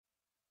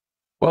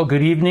Well,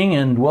 good evening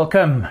and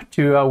welcome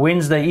to our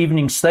Wednesday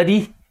evening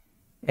study.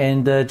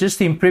 And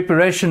just in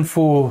preparation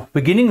for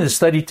beginning the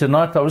study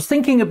tonight, I was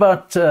thinking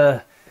about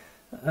the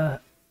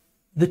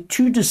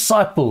two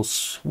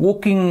disciples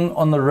walking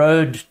on the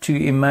road to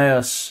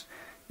Emmaus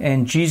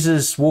and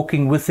Jesus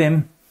walking with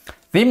them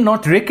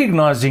not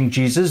recognizing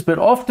Jesus, but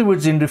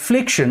afterwards in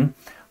reflection,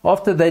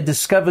 after they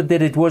discovered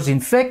that it was in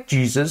fact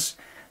Jesus,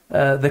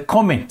 the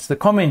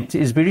comment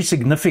is very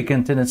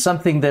significant, and it's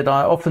something that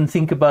I often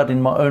think about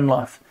in my own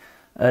life.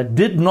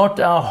 Did not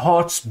our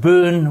hearts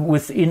burn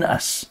within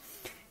us?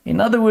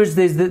 In other words,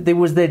 there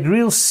was that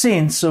real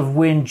sense of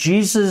when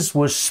Jesus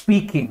was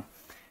speaking,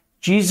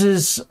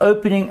 Jesus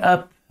opening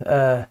up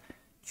to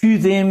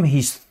them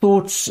his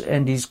thoughts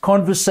and his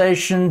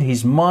conversation,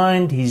 his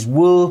mind, his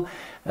will,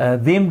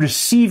 them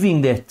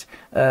receiving that,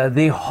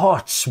 their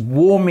hearts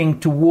warming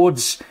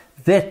towards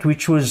that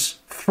which was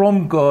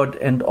from God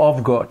and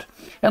of God.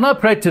 And I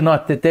pray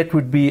tonight that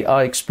would be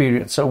our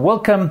experience. So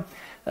welcome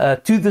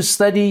to the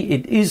study.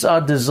 It is our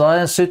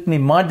desire, certainly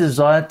my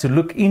desire, to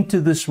look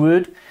into this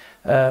word.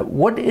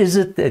 What is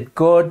it that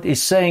God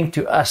is saying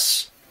to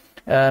us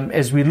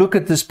as we look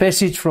at this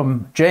passage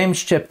from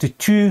James chapter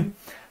 2?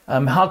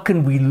 How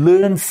can we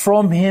learn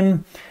from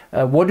him?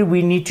 What do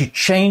we need to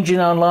change in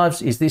our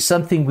lives? Is there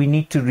something we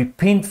need to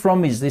repent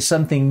from? Is there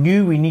something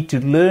new we need to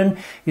learn?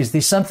 Is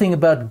there something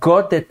about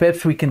God that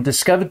perhaps we can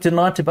discover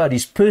tonight, about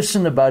his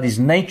person, about his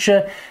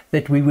nature,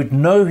 that we would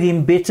know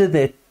him better,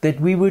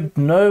 that we would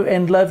know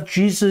and love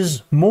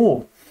Jesus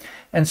more?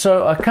 And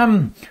so I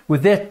come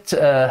with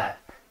that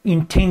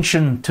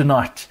intention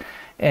tonight,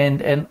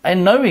 and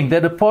knowing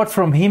that apart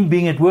from him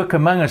being at work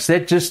among us,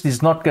 that just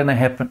is not going to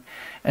happen.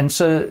 And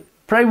so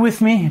pray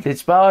with me.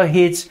 Let's bow our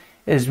heads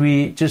as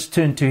we just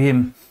turn to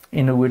him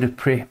in a word of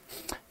prayer.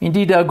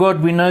 Indeed, our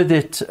God, we know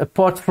that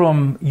apart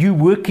from you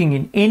working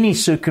in any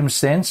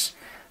circumstance,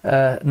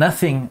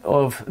 nothing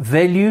of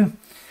value,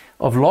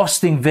 of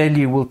lasting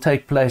value will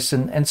take place.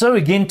 And so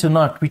again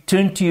tonight, we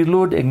turn to you,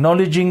 Lord,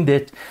 acknowledging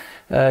that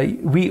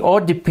we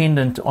are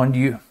dependent on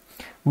you.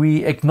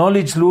 We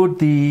acknowledge, Lord,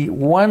 the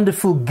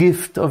wonderful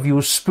gift of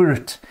your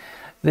Spirit,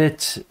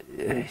 that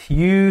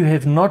you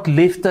have not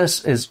left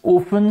us as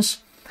orphans,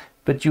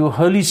 but your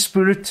Holy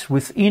Spirit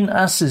within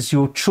us as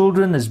your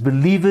children, as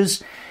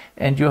believers,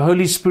 and your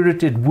Holy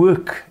Spirit at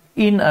work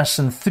in us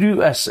and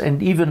through us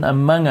and even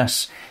among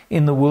us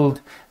in the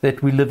world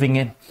that we're living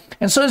in.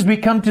 And so as we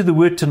come to the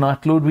word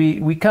tonight, Lord,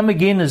 we come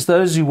again as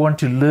those who want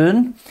to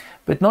learn,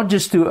 but not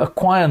just to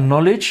acquire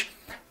knowledge,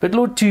 but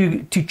Lord,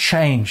 to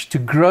change, to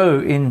grow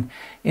in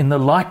the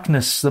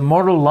likeness, the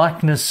moral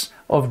likeness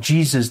of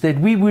Jesus, that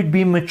we would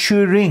be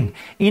maturing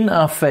in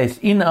our faith,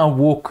 in our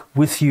walk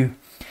with you.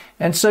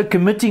 And so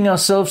committing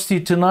ourselves to you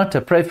tonight, I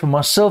pray for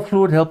myself,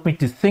 Lord, help me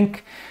to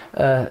think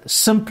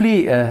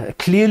simply,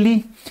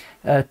 clearly,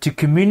 to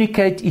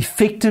communicate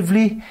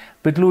effectively,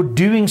 but Lord,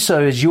 doing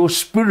so as your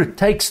Spirit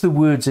takes the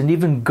words and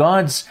even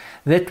guides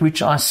that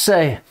which I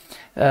say,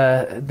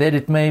 that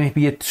it may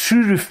be a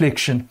true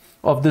reflection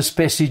of this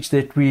passage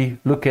that we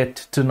look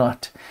at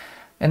tonight.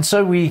 And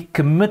so we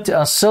commit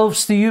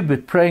ourselves to you,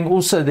 but praying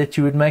also that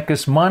you would make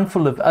us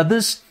mindful of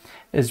others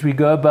as we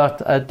go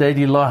about our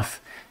daily life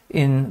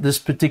in this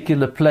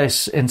particular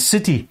place and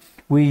city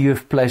where you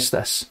have placed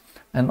us.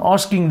 And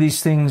asking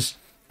these things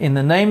in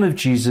the name of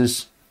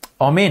Jesus.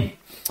 Amen.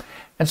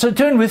 And so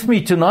turn with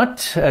me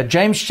tonight,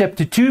 James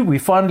chapter 2. We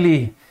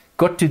finally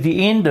got to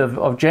the end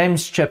of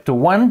James chapter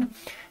 1.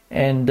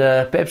 And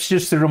perhaps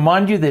just to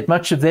remind you that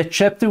much of that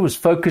chapter was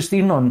focused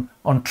in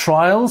on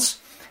trials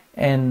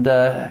and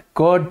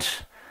God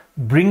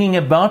bringing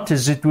about,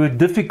 as it were,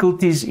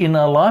 difficulties in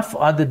our life,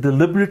 either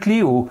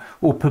deliberately or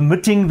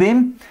permitting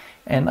them,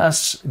 and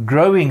us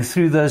growing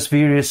through those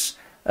various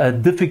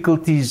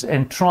difficulties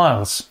and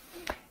trials.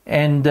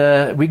 And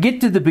we get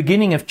to the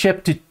beginning of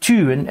chapter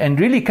 2 and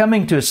really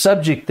coming to a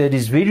subject that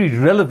is very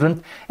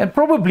relevant and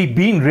probably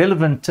been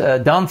relevant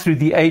down through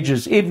the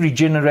ages, every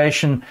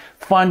generation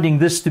finding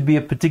this to be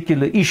a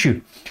particular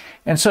issue.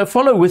 And so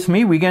follow with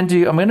me. I'm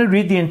going to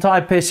read the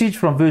entire passage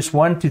from verse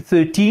 1 to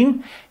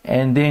 13,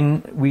 and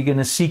then we're going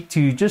to seek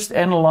to just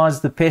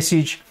analyze the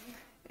passage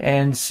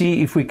and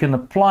see if we can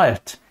apply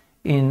it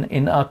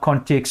in our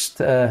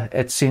context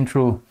at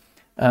Central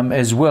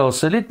as well.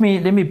 So let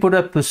me put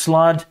up the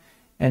slide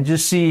and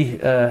just see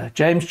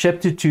James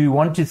chapter 2,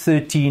 1 to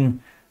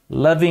 13,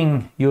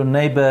 loving your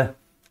neighbor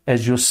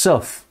as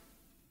yourself.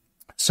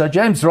 So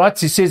James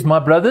writes, he says, "My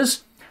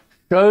brothers,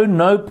 show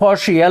no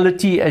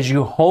partiality as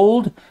you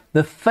hold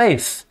the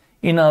faith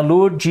in our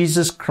Lord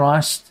Jesus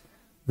Christ,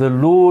 the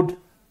Lord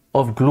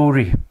of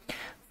glory.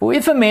 For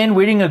if a man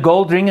wearing a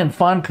gold ring and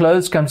fine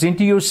clothes comes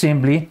into your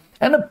assembly,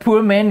 and a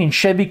poor man in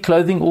shabby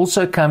clothing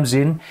also comes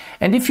in,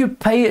 and if you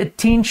pay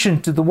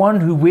attention to the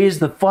one who wears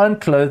the fine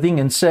clothing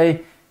and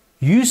say,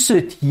 'You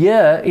sit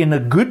here in a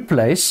good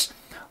place,'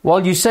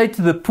 while you say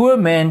to the poor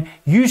man,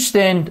 'You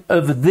stand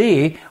over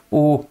there,'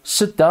 or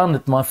 'Sit down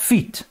at my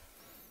feet,'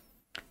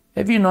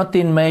 have you not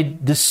then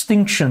made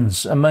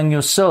distinctions among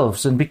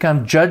yourselves and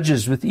become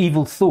judges with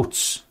evil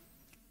thoughts?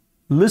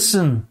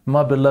 Listen,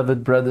 my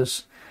beloved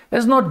brothers,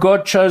 Has not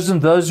God chosen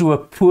those who are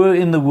poor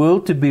in the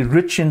world to be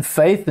rich in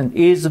faith and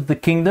heirs of the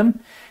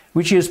kingdom,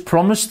 which he has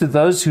promised to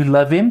those who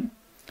love him?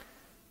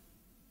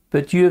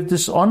 But you have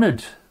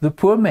dishonored the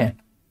poor man.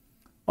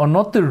 Are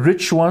not the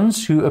rich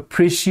ones who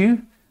oppress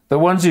you, the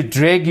ones who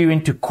drag you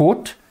into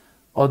court?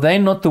 Are they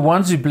not the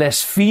ones who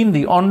blaspheme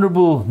the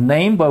honorable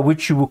name by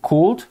which you were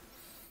called?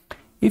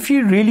 If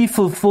you really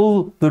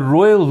fulfill the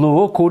royal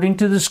law according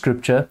to the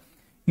scripture,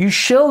 you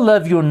shall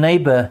love your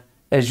neighbor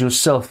as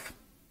yourself,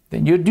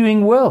 then you're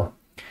doing well.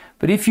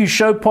 But if you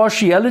show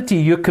partiality,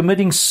 you're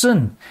committing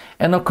sin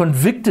and are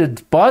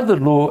convicted by the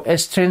law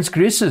as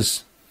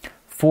transgressors.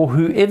 For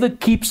whoever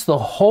keeps the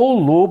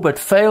whole law but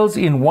fails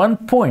in one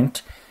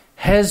point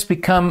has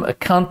become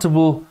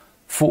accountable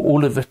for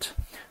all of it.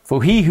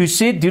 For he who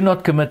said, do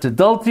not commit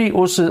adultery,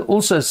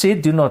 also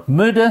said, do not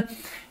murder.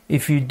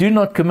 If you do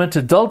not commit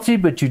adultery,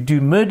 but you do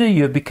murder,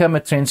 you have become a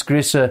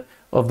transgressor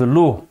of the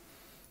law.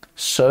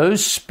 So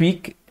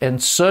speak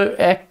and so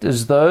act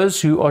as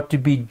those who are to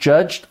be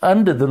judged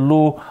under the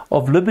law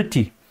of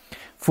liberty.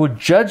 For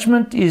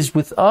judgment is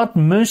without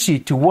mercy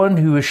to one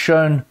who has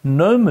shown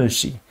no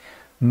mercy.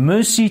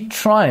 Mercy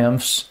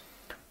triumphs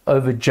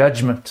over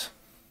judgment.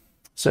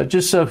 So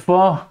just so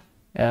far,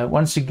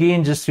 once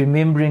again, just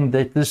remembering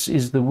that this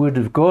is the Word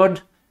of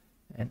God,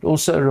 and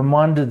also a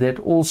reminder that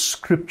all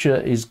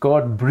Scripture is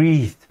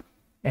God-breathed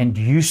and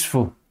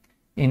useful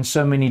in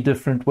so many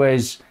different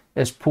ways,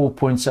 as Paul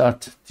points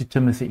out to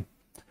Timothy.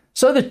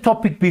 So the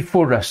topic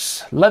before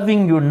us,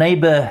 loving your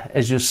neighbor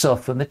as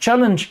yourself. And the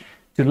challenge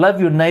to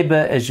love your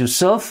neighbor as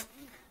yourself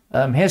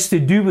has to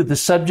do with the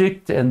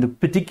subject, and the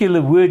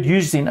particular word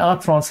used in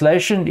our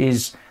translation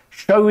is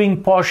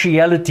showing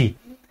partiality.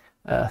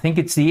 I think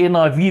it's the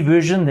NIV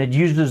version that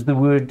uses the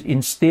word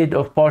instead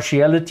of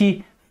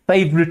partiality,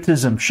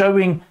 favoritism,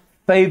 showing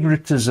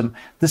favoritism,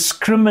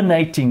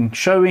 discriminating,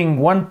 showing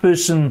one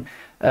person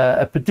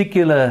a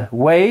particular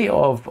way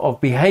of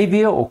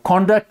behavior or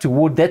conduct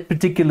toward that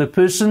particular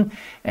person,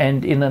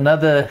 and in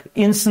another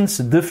instance,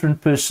 a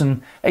different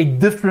person, a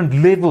different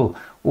level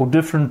or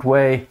different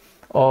way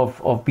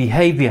of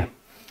behavior.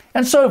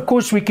 And so, of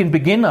course, we can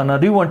begin, and I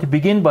do want to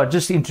begin by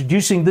just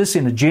introducing this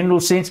in a general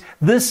sense.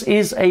 This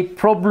is a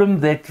problem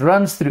that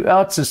runs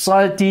throughout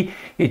society.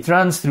 It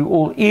runs through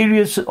all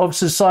areas of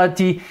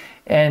society.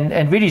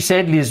 And very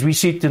sadly, as we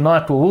see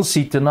tonight, or will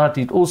see tonight,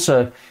 it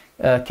also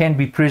can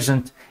be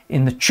present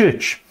in the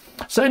church.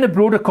 So in a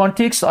broader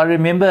context, I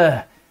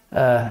remember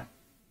back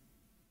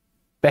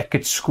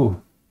at school,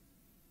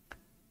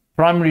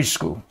 primary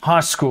school,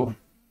 high school,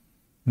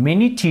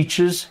 many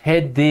teachers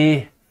had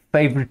their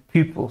favorite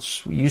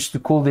pupils. We used to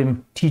call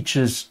them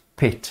teacher's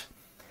pet.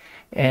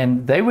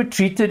 And they were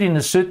treated in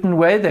a certain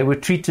way. They were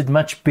treated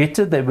much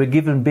better. They were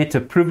given better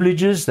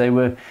privileges. They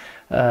were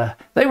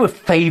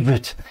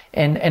favored,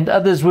 and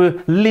others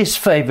were less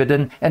favored.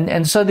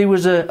 And so there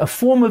was a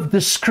form of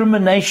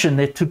discrimination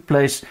that took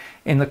place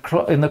in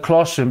the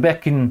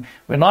classroom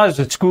when I was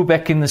at school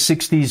back in the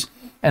 60s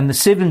and the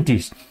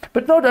 70s.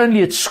 But not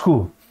only at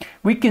school.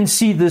 We can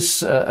see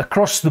this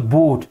across the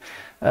board.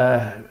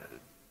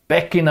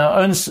 Back in our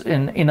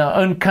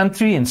own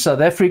country, in South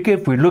Africa,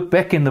 if we look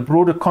back in the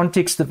broader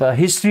context of our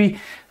history,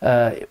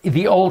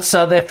 the old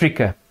South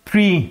Africa,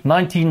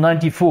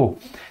 pre-1994,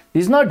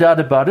 there's no doubt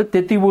about it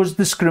that there was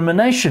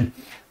discrimination.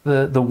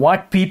 The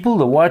white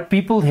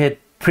people had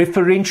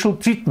preferential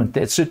treatment.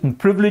 They had certain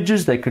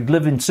privileges. They could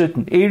live in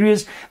certain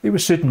areas. There were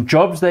certain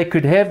jobs they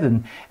could have,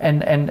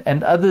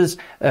 and others,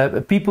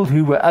 people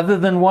who were other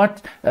than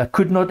white,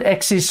 could not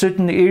access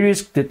certain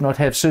areas, did not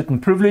have certain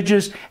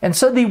privileges, and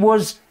so there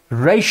was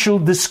racial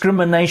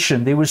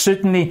discrimination. There was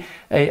certainly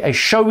a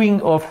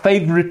showing of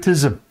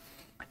favoritism.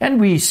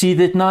 And we see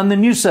that now in the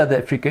new South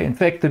Africa. In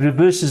fact, the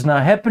reverse is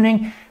now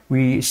happening.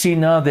 We see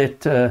now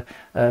that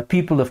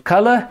people of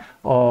color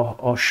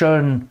are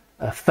shown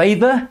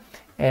favor.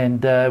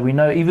 And we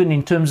know even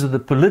in terms of the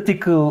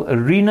political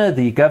arena,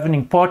 the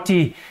governing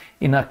party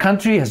in our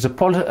country has a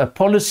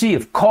policy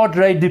of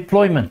cadre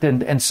deployment.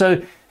 And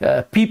so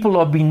people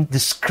are being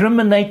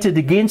discriminated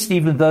against,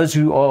 even those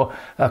who are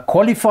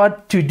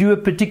qualified to do a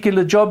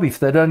particular job. If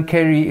they're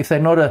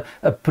not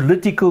a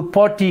political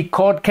party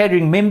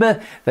card-carrying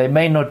member, they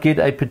may not get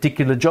a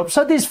particular job.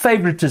 So there's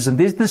favoritism,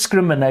 there's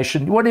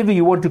discrimination, whatever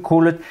you want to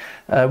call it.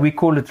 We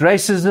call it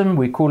racism,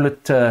 we call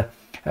it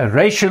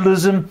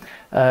racialism,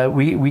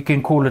 we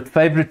can call it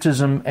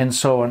favoritism, and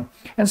so on.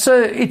 And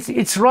so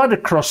it's right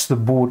across the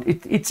board.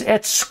 It's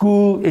at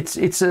school, it's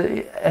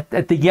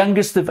at the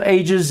youngest of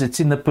ages, it's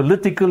in the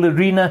political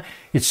arena,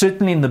 it's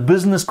certainly in the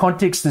business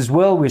context as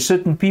well, where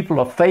certain people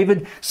are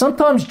favored,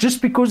 sometimes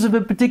just because of a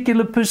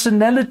particular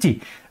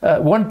personality.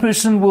 One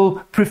person will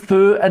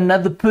prefer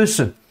another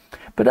person.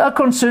 But our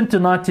concern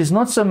tonight is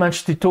not so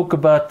much to talk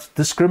about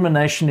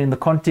discrimination in the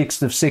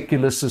context of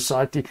secular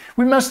society.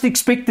 We must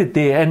expect it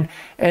there,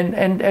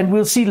 and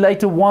we'll see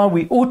later why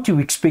we ought to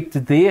expect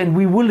it there, and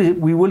we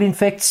will in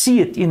fact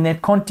see it in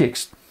that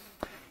context.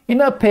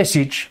 In our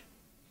passage,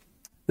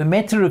 the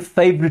matter of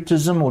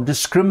favoritism or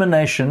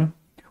discrimination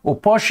or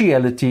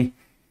partiality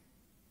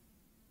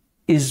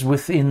is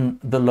within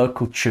the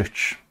local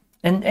church.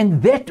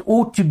 And that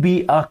ought to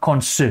be our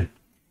concern.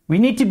 We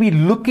need to be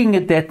looking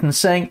at that and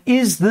saying,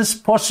 is this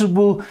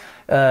possible?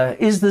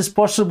 Is this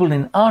possible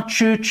in our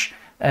church?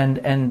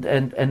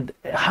 And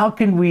how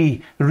can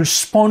we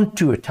respond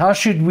to it?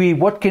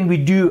 What can we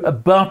do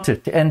about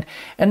it?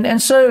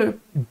 And so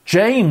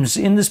James,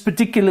 in this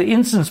particular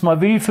instance, my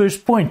very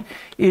first point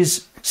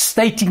is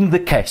stating the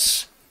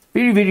case.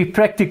 Very, very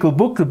practical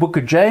book, the book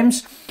of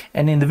James.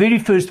 And in the very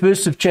first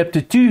verse of chapter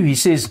 2, he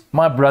says,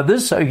 my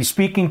brothers, so he's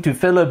speaking to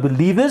fellow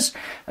believers,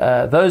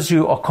 those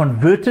who are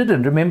converted,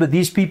 and remember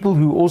these people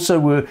who also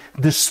were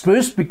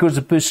dispersed because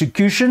of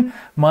persecution,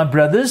 my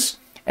brothers.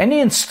 And he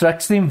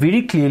instructs them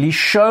very clearly,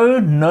 show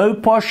no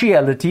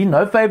partiality,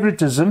 no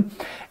favoritism,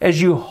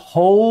 as you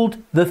hold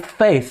the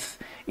faith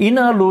in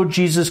our Lord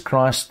Jesus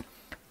Christ,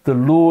 the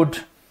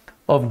Lord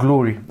of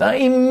glory. Now,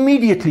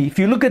 immediately, if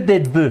you look at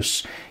that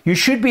verse, you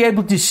should be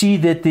able to see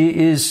that there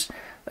is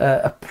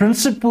a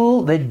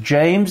principle that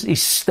James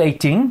is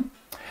stating.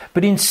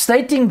 But in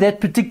stating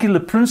that particular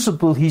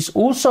principle, he's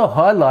also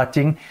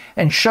highlighting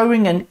and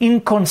showing an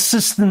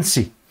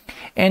inconsistency.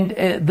 And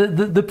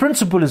the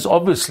principle is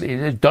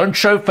obviously, don't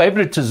show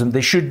favoritism.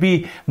 There should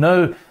be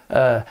no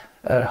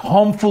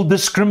harmful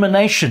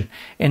discrimination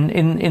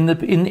in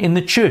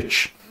the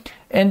church.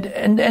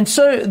 And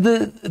so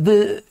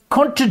the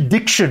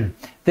contradiction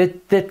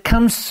that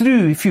comes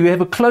through, if you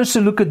have a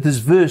closer look at this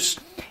verse,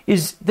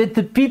 is that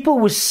the people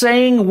were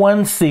saying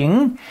one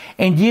thing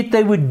and yet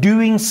they were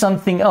doing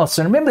something else.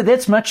 And remember,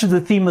 that's much of the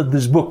theme of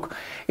this book.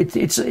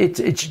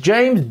 It's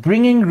James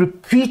bringing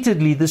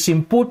repeatedly this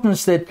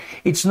importance that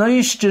it's no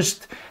use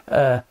just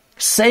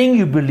saying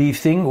you believe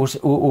things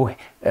or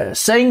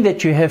saying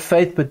that you have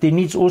faith, but there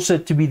needs also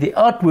to be the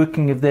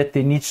outworking of that.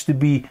 There needs to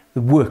be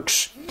the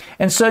works.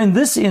 And so in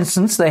this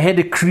instance, they had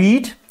a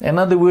creed, in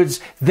other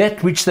words,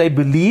 that which they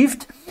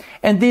believed,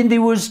 and then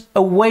there was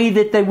a way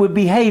that they were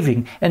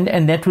behaving, and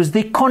that was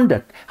their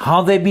conduct,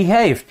 how they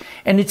behaved.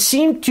 And it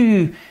seemed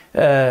to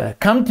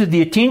come to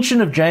the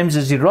attention of James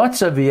as he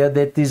writes over here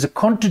that there's a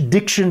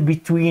contradiction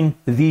between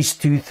these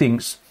two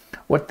things.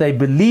 What they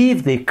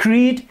believed, their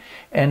creed,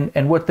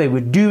 and what they were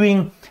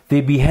doing,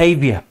 their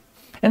behavior.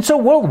 And so,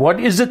 well,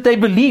 what is it they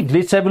believed?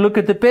 Let's have a look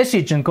at the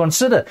passage and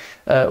consider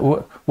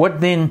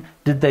what then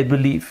did they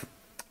believe.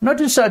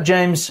 Notice how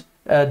James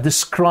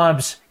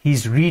describes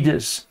his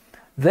readers.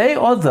 They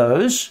are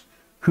those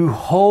who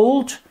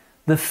hold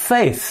the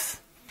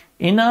faith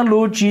in our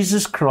Lord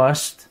Jesus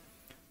Christ,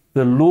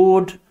 the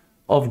Lord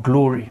of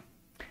glory.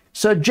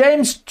 So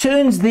James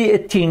turns their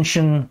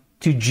attention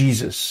to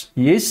Jesus.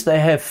 Yes, they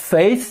have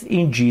faith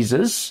in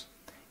Jesus,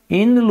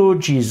 in the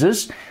Lord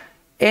Jesus,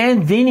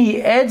 and then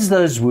he adds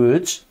those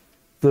words,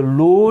 the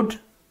Lord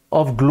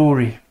of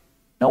glory.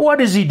 Now, why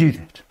does he do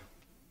that?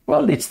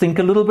 Well, let's think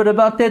a little bit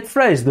about that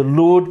phrase, the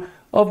Lord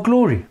of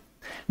glory.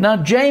 Now,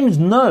 James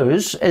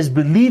knows as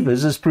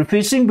believers, as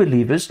professing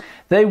believers,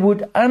 they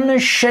would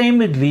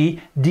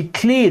unashamedly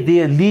declare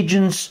their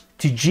allegiance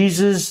to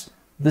Jesus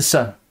the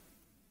Son.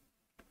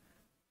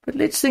 But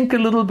let's think a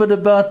little bit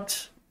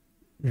about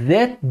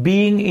that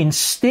being in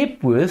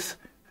step with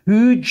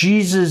who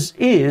Jesus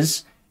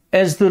is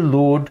as the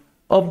Lord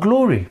of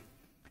glory.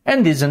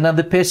 And there's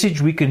another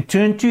passage we can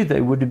turn to.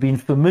 They would have been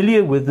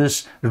familiar with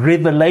this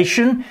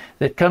revelation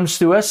that comes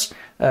to us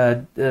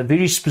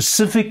very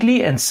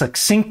specifically and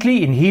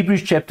succinctly in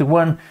Hebrews chapter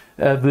 1,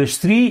 verse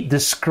 3,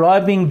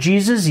 describing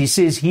Jesus. He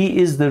says he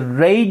is the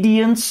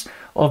radiance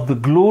of the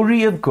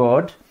glory of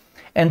God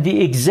and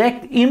the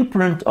exact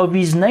imprint of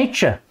his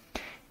nature.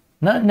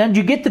 Now do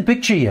you get the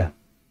picture here?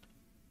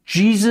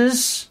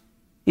 Jesus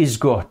is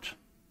God.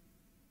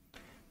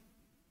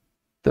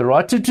 The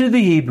writer to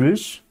the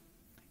Hebrews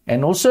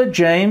and also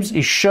James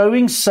is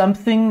showing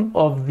something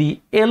of the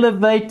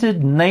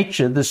elevated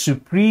nature, the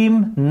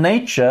supreme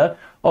nature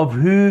of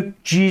who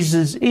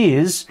Jesus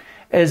is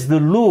as the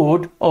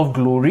Lord of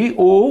glory,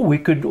 or we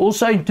could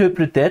also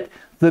interpret that,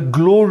 the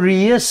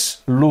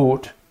glorious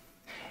Lord.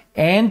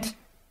 And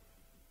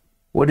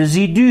what does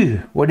he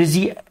do? What is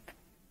he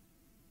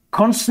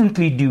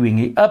constantly doing?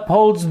 He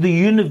upholds the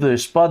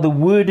universe by the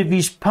word of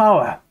his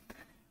power.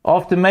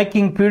 After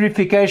making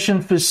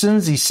purification for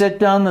sins, he sat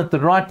down at the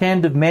right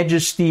hand of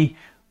majesty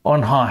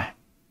on high.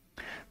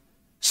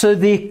 So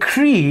their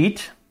creed,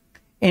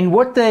 and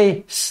what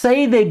they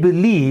say they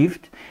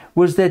believed,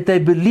 was that they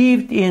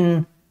believed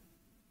in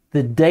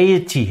the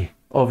deity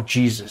of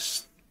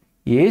Jesus.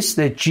 Yes,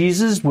 that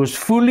Jesus was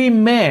fully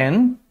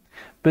man,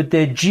 but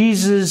that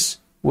Jesus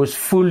was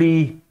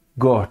fully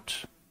God.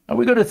 Now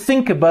we've got to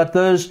think about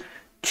those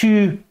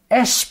two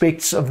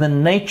aspects of the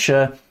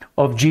nature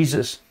of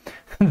Jesus.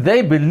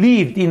 They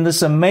believed in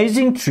this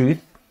amazing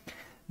truth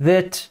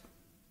that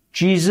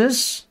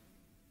Jesus,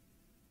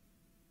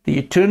 the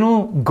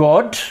eternal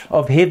God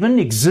of heaven,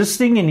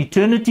 existing in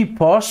eternity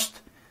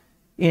past,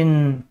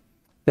 in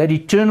that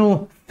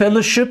eternal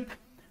fellowship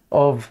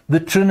of the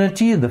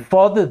Trinity, the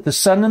Father, the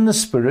Son, and the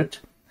Spirit,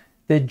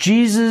 that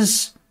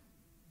Jesus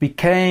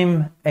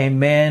became a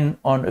man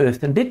on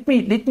earth. And let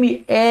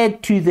me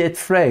add to that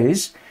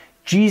phrase,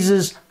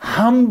 Jesus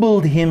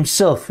humbled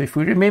himself. If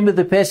we remember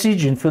the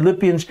passage in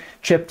Philippians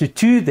chapter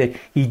 2, that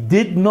he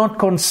did not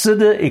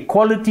consider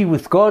equality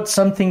with God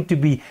something to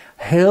be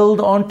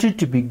held onto,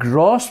 to be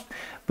grasped,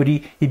 but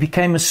he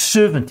became a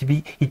servant.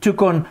 He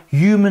took on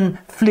human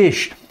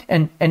flesh.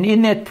 And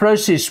in that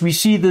process, we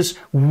see this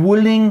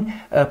willing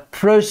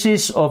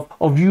process of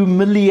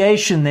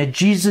humiliation that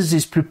Jesus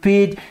is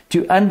prepared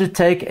to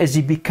undertake as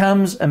he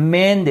becomes a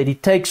man, that he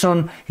takes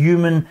on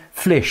human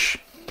flesh.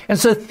 And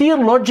so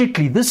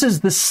theologically, this is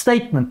the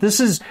statement. This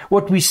is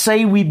what we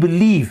say we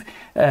believe.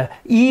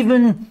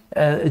 Even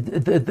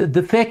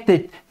the fact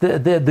that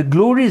the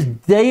glorious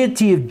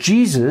deity of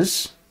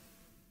Jesus,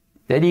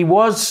 that he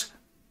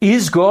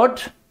is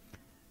God,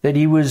 that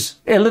he was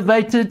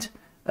elevated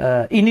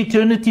in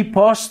eternity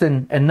past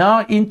and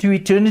now into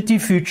eternity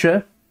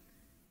future,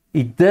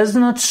 it does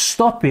not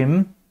stop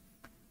him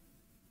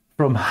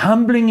from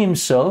humbling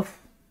himself,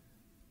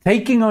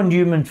 taking on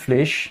human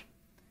flesh,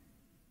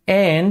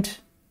 and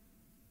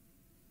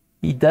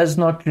he does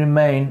not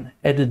remain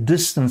at a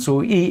distance,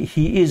 or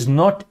he is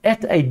not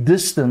at a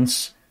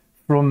distance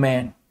from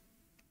man.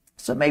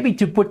 So maybe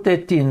to put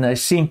that in a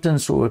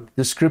sentence or a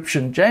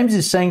description, James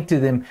is saying to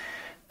them,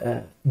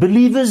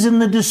 believers in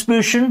the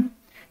dispersion,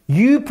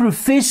 you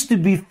profess to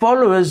be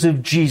followers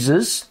of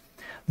Jesus,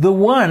 the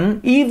one,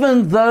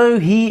 even though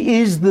he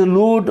is the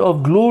Lord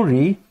of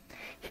glory,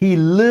 he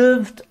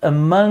lived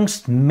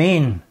amongst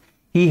men.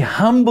 He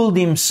humbled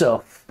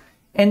himself.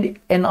 And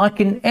I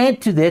can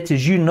add to that,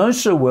 as you know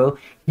so well,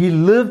 he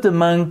lived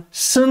among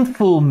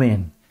sinful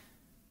men,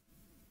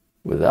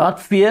 without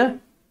fear,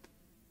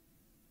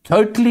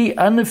 totally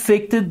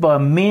unaffected by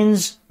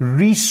men's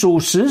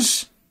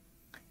resources,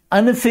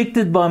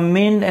 unaffected by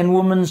men and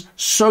women's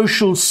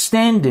social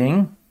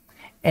standing.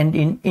 And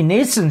in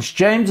essence,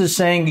 James is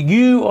saying,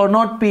 you are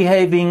not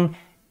behaving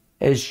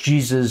as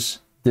Jesus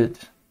did.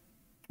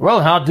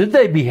 Well, how did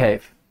they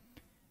behave?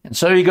 And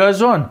so he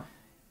goes on,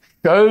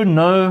 show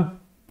no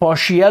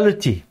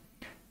partiality.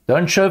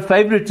 Don't show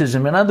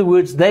favoritism. In other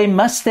words, they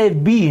must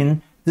have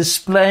been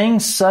displaying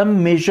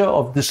some measure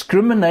of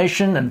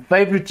discrimination and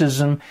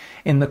favoritism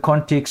in the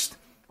context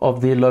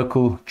of their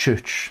local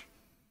church.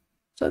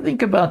 So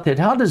think about that.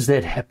 How does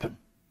that happen?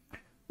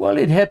 Well,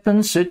 it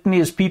happens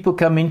certainly as people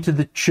come into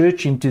the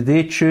church, into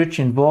their church,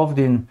 involved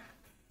in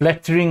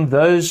flattering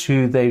those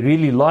who they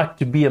really like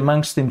to be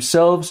amongst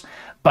themselves,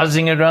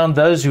 buzzing around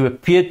those who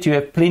appear to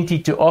have plenty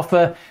to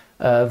offer,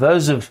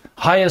 those of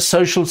higher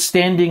social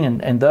standing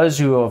and those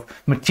who are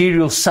of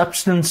material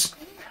substance,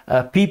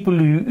 people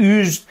who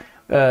oozed,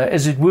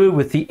 as it were,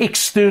 with the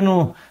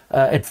external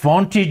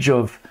advantage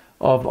of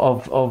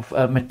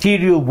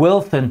material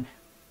wealth, and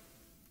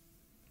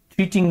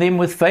treating them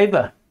with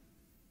favor.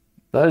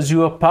 Those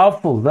who are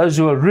powerful, those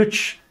who are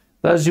rich,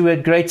 those who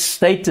had great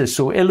status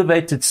or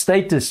elevated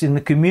status in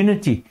the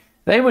community,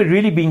 they were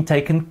really being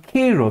taken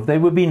care of. They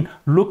were being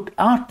looked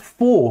out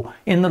for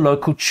in the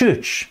local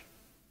church.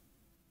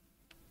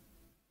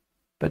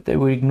 But they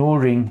were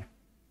ignoring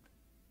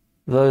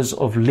those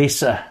of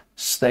lesser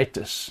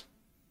status,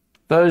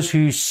 those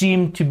who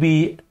seemed to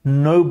be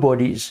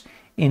nobodies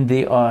in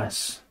their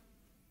eyes.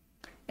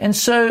 And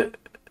so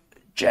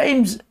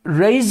James,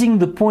 raising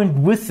the point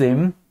with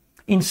them,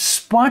 in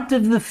spite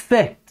of the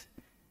fact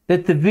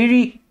that the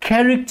very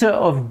character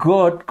of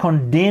God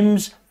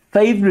condemns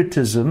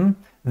favoritism,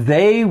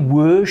 they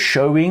were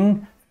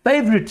showing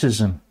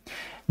favoritism.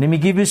 Let me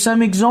give you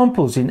some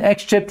examples. In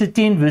Acts chapter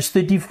 10, verse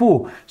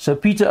 34. So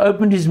Peter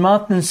opened his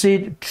mouth and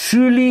said,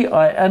 truly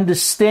I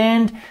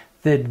understand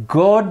that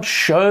God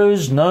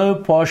shows no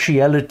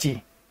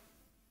partiality.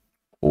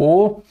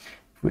 Or,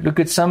 if we look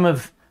at some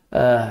of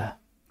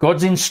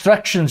God's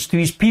instructions to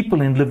his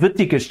people in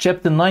Leviticus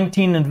chapter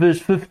 19 and verse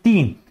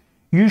 15.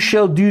 You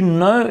shall do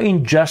no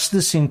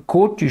injustice in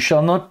court. You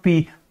shall not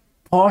be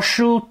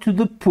partial to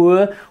the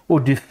poor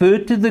or defer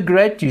to the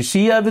great. You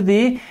see over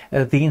there,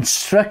 the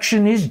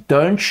instruction is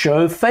don't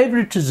show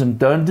favoritism,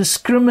 don't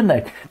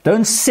discriminate,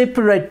 don't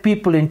separate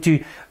people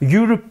into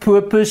you're a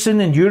poor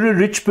person and you're a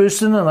rich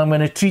person and I'm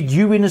going to treat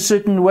you in a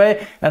certain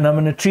way and I'm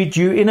going to treat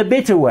you in a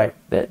better way.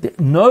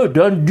 No,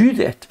 don't do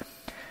that.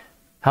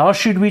 How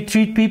should we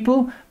treat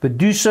people? But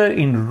do so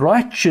in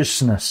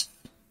righteousness.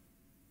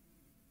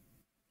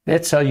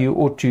 That's how you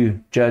ought to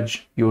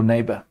judge your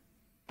neighbor.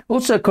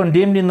 Also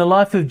condemned in the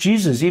life of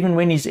Jesus, even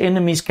when his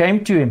enemies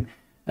came to him.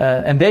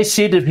 And they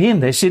said of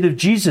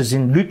Jesus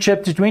in Luke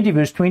chapter 20,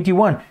 verse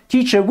 21,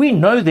 Teacher, we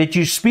know that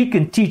you speak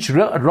and teach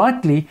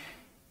rightly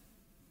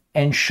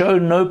and show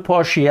no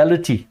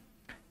partiality,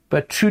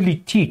 but truly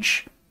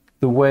teach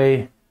the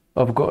way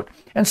of God.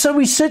 And so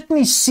we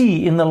certainly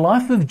see in the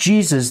life of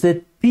Jesus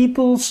that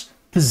people's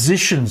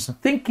positions,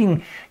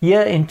 thinking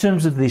here in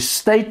terms of their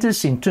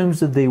status, in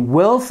terms of their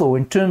wealth, or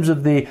in terms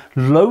of their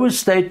lower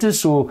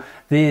status, or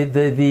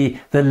the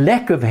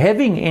lack of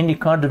having any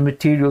kind of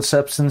material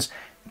substance,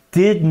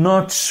 did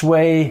not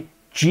sway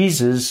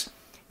Jesus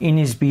in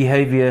his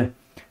behavior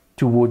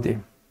toward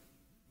them.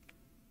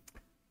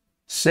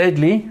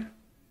 Sadly,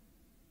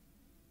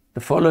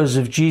 the followers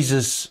of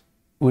Jesus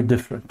were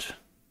different.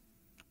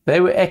 They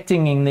were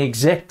acting in the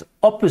exact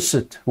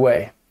opposite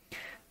way.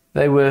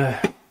 They were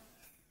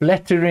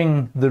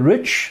flattering the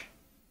rich.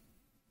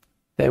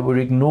 They were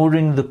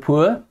ignoring the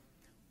poor,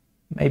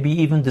 maybe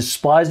even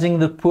despising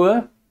the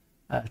poor,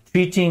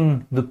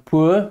 treating the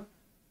poor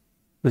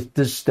with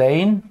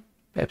disdain,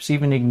 perhaps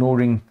even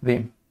ignoring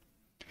them.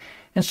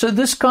 And so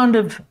this kind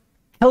of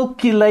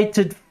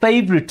calculated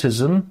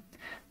favoritism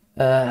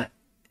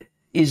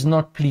is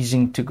not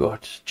pleasing to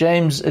God.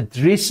 James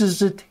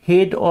addresses it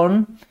head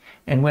on.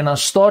 And when I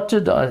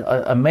started,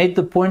 I made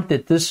the point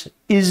that this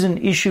is an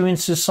issue in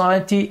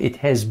society. It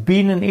has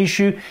been an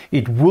issue.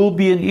 It will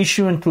be an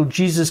issue until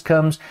Jesus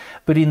comes.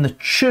 But in the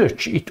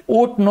church, it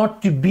ought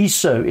not to be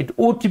so. It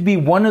ought to be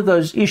one of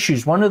those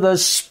issues, one of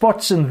those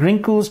spots and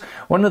wrinkles,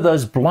 one of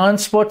those blind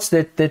spots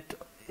that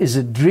is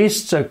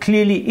addressed so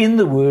clearly in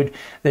the Word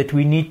that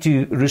we need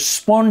to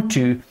respond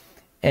to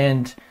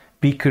and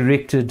be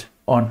corrected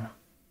on.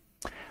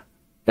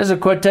 There's a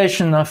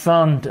quotation I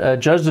found,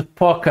 Joseph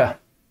Parker.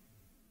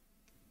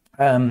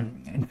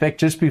 In fact,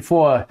 just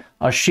before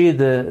I share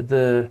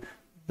the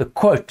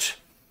quote,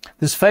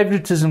 this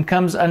favoritism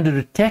comes under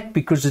attack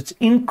because it's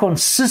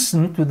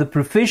inconsistent with the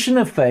profession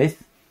of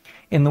faith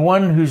in the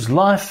one whose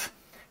life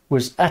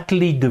was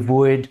utterly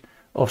devoid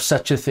of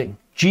such a thing.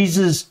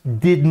 Jesus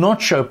did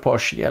not show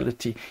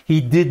partiality.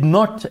 He did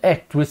not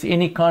act with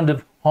any kind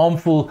of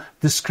harmful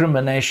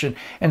discrimination.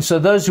 And so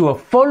those who are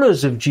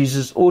followers of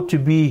Jesus ought to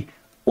be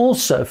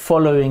also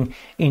following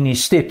in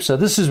his steps. So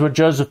this is what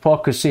Joseph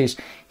Parker says.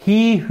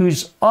 He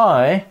whose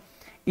eye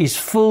is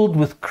filled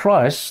with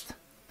Christ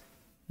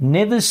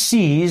never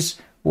sees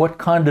what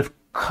kind of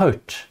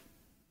coat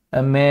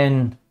a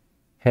man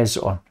has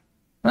on.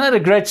 Isn't that a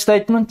great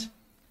statement?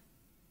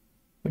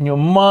 When your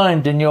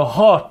mind and your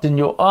heart and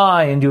your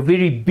eye and your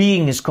very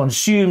being is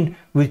consumed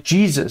with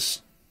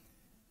Jesus,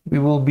 we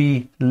will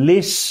be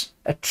less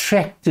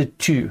attracted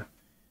to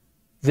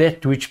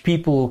that which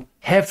people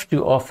have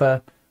to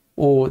offer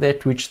or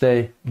that which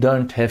they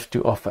don't have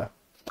to offer.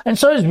 And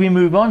so as we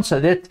move on, so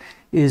that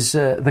is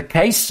the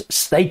case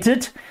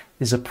stated.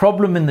 There's a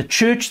problem in the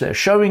church. They're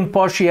showing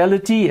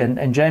partiality,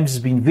 and James has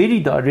been very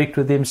direct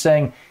with them,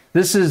 saying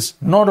this is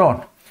not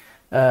on.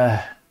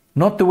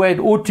 Not the way it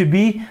ought to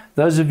be.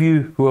 Those of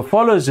you who are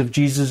followers of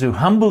Jesus, who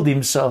humbled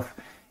himself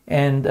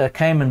and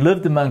came and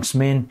lived amongst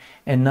men,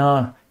 and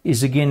now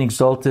is again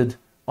exalted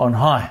on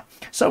high.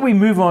 So we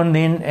move on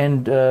then,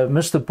 and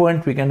missed the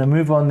point. We're going to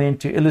move on then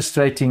to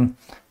illustrating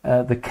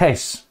the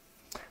case.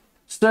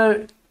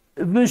 So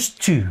verse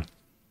 2,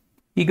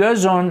 he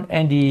goes on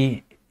and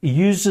he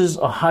uses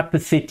a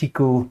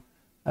hypothetical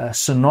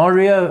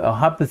scenario, a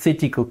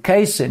hypothetical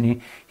case, and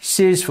he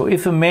says, for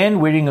if a man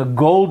wearing a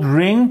gold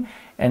ring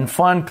and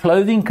fine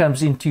clothing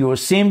comes into your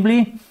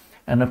assembly,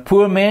 and a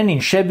poor man in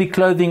shabby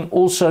clothing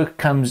also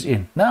comes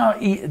in. Now,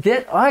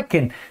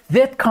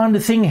 that kind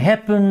of thing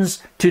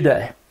happens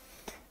today.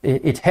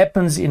 It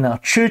happens in our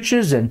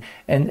churches, and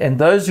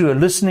those who are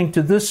listening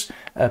to this,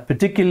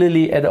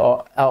 particularly at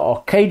our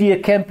Arcadia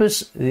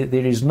campus,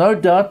 there is no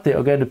doubt there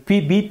are going to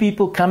be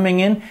people coming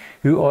in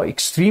who are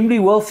extremely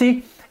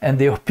wealthy, and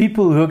there are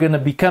people who are going to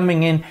be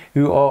coming in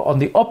who are on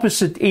the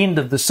opposite end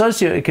of the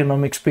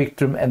socioeconomic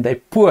spectrum, and they're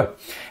poor.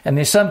 And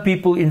there's some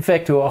people, in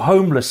fact, who are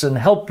homeless and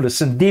helpless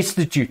and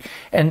destitute,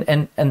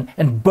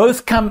 and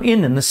both come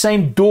in the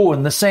same door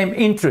and the same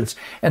entrance.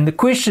 And the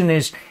question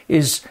is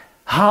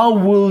how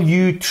will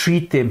you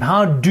treat them?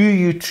 How do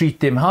you treat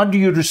them? How do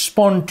you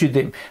respond to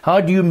them? How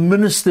do you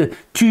minister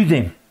to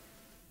them?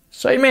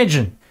 So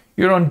imagine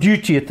you're on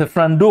duty at the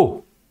front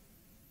door,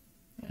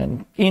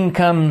 and in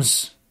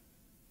comes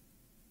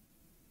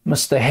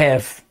Mr.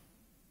 Have.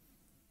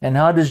 And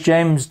how does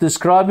James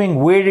describe him?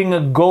 Wearing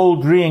a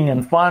gold ring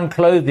and fine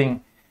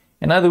clothing.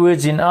 In other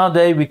words, in our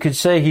day, we could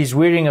say he's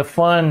wearing a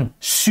fine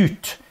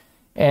suit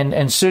and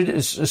has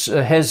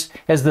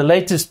the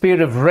latest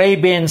pair of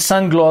Ray-Ban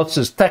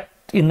sunglasses tucked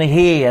in the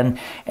hair,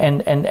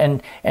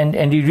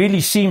 and he really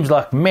seems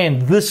like,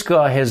 man, this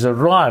guy has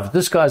arrived.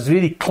 This guy's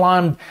really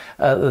climbed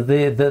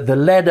the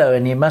ladder,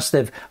 and he must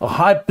have a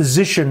high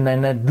position,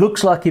 and it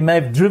looks like he may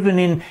have driven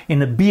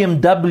in a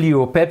BMW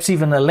or perhaps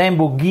even a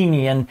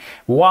Lamborghini. And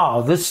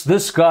wow,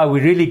 this guy,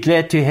 we're really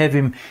glad to have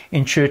him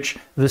in church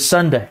this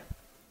Sunday.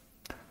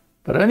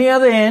 But on the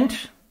other hand,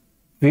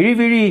 very,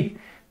 very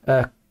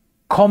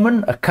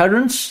common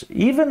occurrence,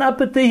 even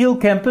up at the Hill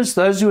campus,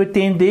 those who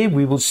attend there,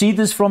 we will see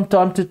this from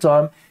time to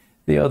time.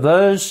 There are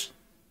those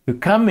who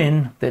come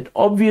in that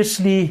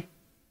obviously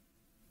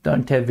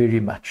don't have very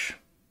much.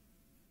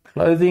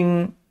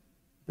 Clothing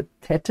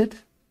tattered,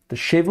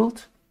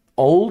 disheveled,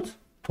 old,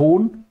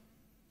 torn,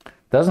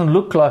 doesn't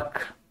look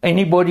like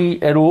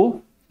anybody at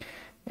all.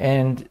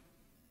 And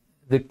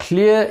the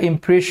clear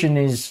impression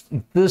is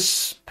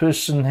this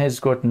person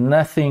has got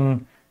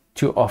nothing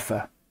to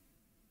offer.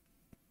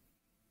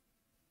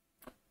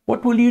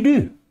 What will you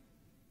do?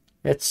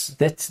 That's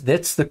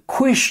the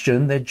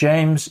question that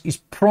James is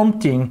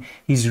prompting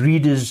his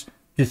readers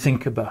to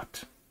think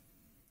about.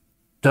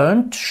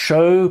 Don't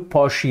show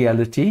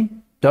partiality.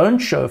 Don't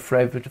show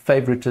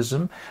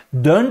favoritism.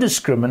 Don't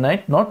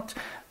discriminate. Not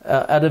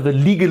out of a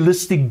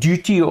legalistic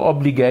duty or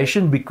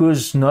obligation,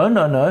 because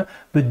no,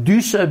 but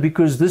do so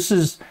because this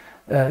is,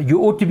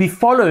 you ought to be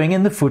following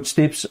in the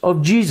footsteps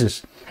of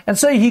Jesus. And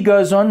so he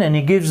goes on and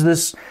he gives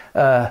this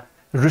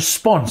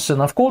response,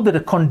 and I've called it a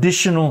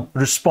conditional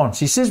response.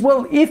 He says,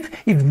 well,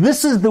 if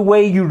this is the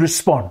way you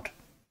respond,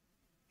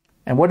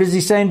 and what does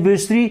he say in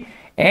verse 3?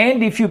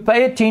 And if you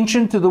pay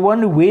attention to the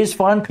one who wears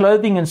fine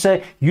clothing and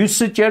say, you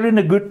sit here in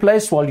a good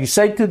place, while you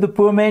say to the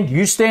poor man,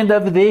 you stand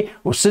over there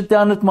or sit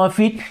down at my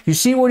feet. You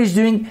see what he's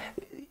doing?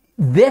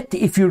 That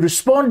if you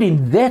respond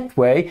in that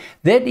way,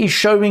 that is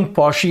showing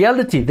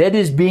partiality. That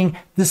is being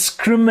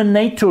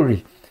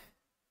discriminatory.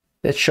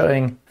 That's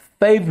showing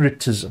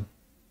favoritism.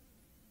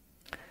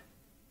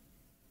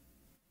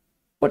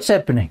 What's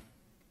happening?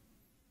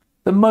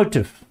 The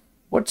motive.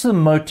 What's the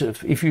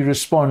motive if you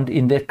respond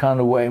in that kind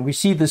of way? And we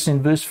see this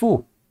in verse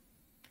 4.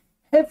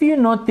 Have you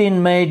not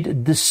then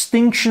made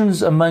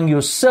distinctions among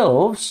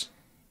yourselves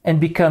and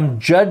become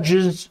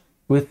judges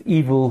with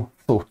evil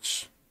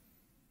thoughts?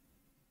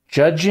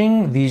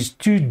 Judging these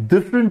two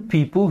different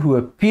people who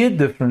appear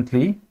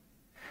differently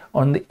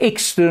on the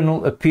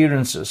external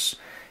appearances,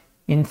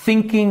 in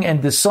thinking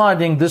and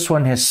deciding this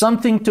one has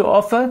something to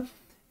offer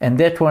and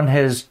that one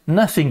has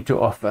nothing to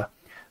offer.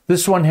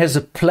 This one has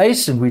a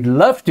place, and we'd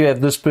love to have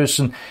this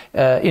person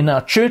in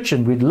our church,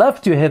 and we'd love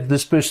to have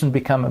this person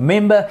become a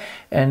member,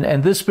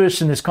 and this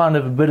person is kind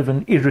of a bit of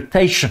an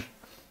irritation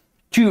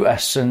to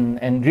us,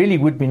 and really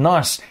would be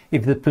nice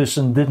if the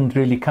person didn't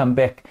really come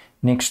back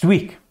next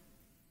week.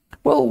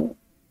 Well,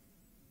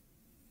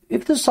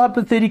 if this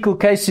hypothetical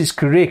case is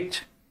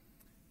correct,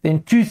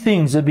 then two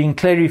things are being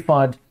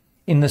clarified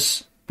in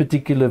this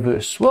particular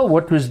verse. Well,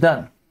 what was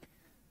done?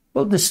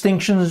 Well,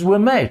 distinctions were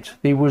made.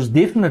 There was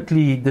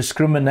definitely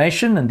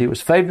discrimination, and there was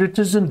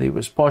favoritism, there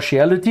was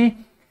partiality,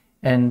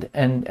 and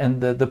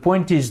the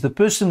point is the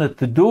person at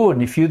the door,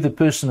 and if you're the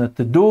person at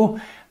the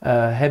door,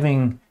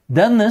 having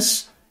done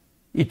this,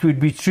 it would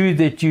be true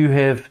that you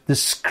have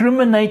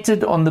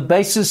discriminated on the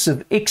basis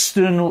of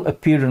external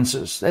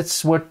appearances.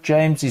 That's what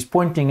James is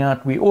pointing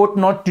out we ought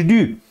not to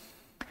do.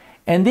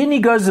 And then he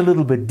goes a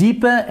little bit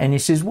deeper, and he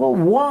says, well,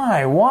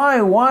 why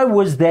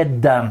was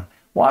that done?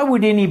 Why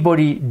would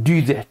anybody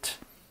do that?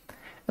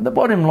 And the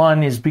bottom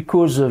line is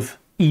because of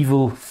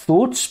evil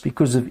thoughts,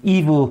 because of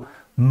evil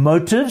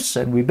motives.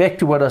 And we're back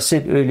to what I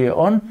said earlier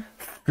on,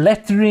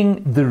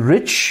 flattering the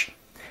rich.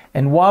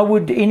 And why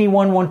would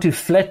anyone want to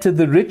flatter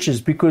the rich? Is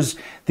because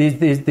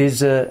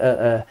there's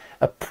a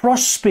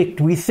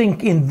prospect, we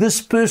think, in this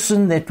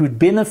person that would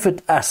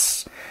benefit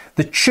us,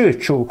 the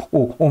church,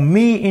 or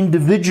me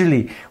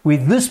individually, where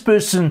this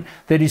person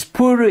that is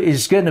poorer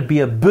is going to be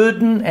a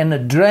burden and a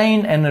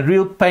drain and a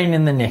real pain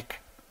in the neck.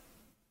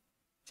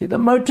 See the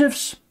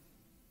motives?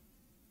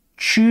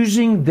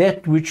 Choosing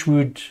that which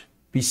would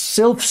be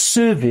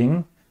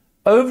self-serving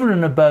over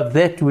and above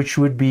that which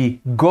would be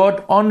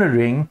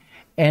God-honoring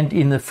and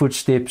in the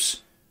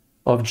footsteps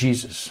of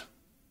Jesus.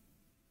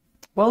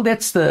 Well,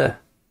 that's the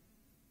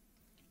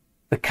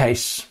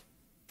case.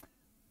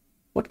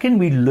 What can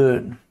we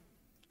learn?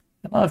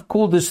 And I've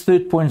called this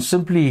third point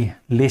simply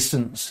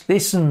lessons.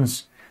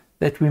 Lessons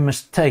that we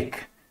must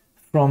take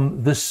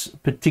from this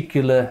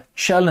particular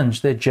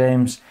challenge that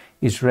James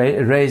is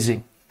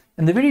raising.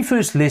 And the very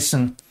first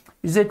lesson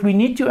is that we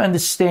need to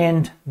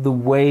understand the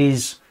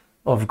ways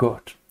of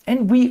God.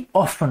 And we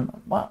often,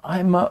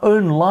 in my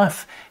own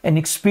life and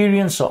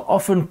experience, I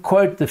often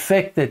quote the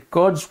fact that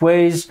God's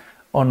ways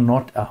are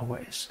not our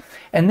ways.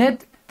 And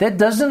that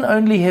doesn't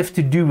only have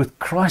to do with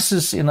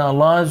crisis in our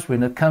lives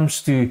when it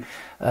comes to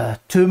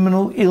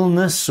terminal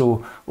illness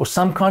or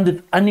some kind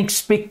of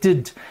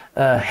unexpected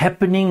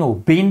happening or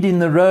bend in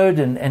the road,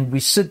 and we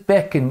sit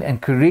back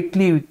and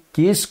correctly,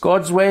 yes,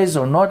 God's ways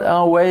are not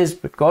our ways,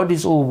 but God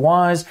is all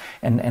wise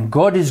and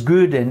God is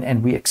good,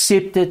 and we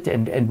accept it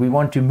and we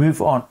want to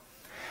move on.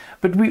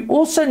 But we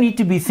also need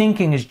to be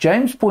thinking, as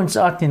James points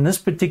out in this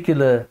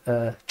particular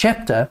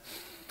chapter,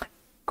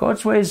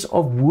 God's ways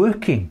of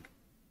working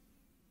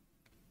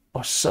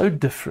are so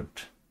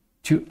different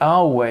to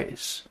our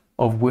ways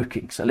of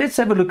working. So let's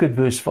have a look at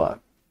verse 5.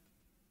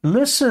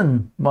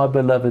 Listen, my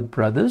beloved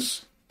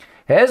brothers,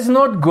 has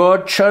not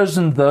God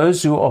chosen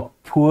those who are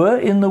poor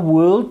in the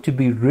world to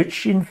be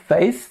rich in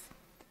faith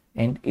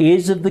and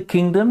heirs of the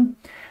kingdom,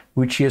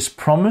 which he has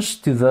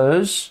promised to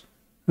those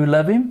who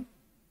love him?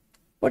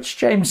 What's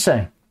James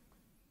saying?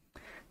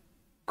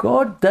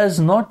 God does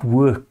not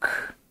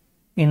work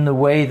in the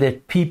way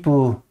that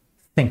people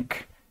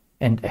think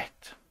and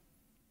act.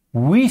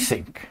 We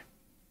think.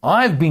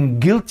 I've been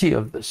guilty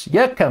of this.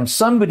 Here comes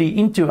somebody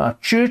into our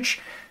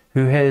church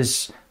who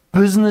has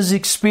business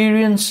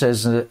experience,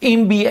 has an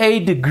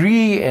MBA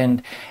degree,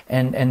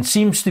 and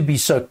seems to be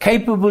so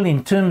capable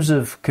in terms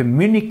of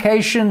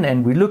communication,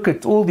 and we look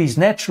at all these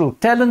natural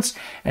talents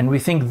and we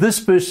think this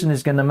person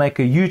is going to make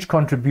a huge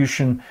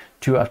contribution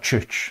to our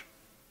church.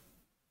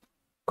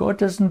 God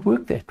doesn't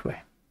work that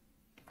way.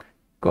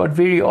 God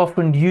very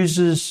often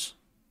uses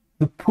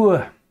the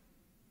poor,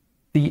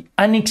 the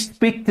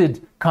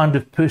unexpected kind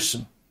of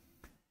person.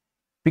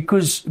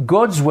 because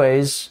God's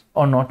ways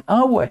are not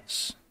our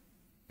ways.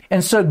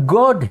 And so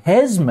God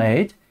has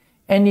made,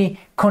 and He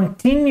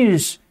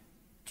continues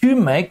to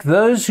make,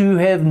 those who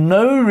have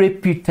no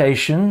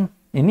reputation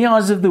in the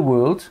eyes of the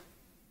world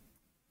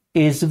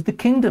heirs of the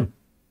kingdom.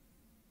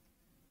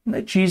 Isn't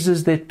that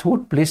Jesus that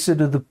taught, blessed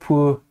are the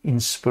poor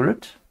in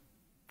spirit?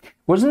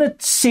 Wasn't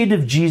it said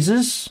of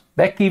Jesus,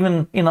 back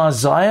even in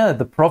Isaiah,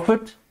 the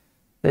prophet,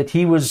 that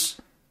He was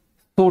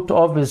thought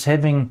of as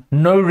having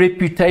no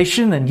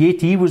reputation, and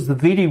yet He was the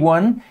very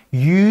one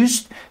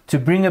used to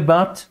bring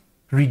about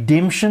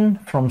redemption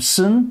from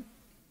sin?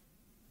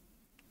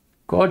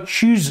 God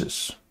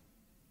chooses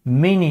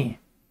many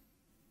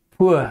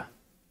poor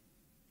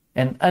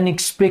and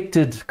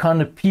unexpected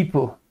kind of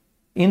people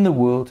in the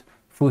world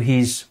for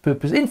His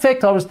purpose. In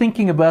fact, I was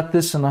thinking about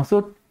this and I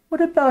thought,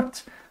 what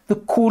about the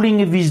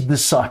calling of His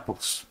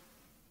disciples?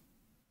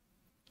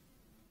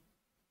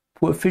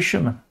 Poor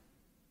fishermen.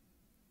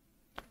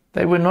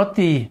 They were not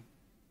the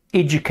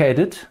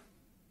educated,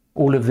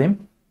 all of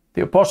them.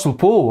 The Apostle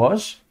Paul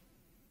was,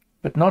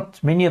 but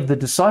not many of the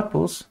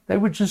disciples. They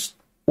were just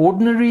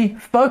ordinary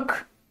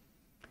folk.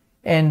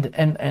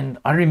 And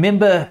I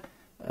remember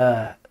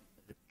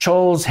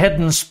Charles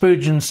Haddon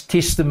Spurgeon's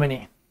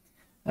testimony.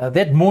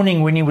 That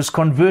morning when he was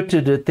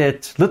converted at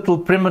that little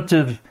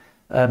primitive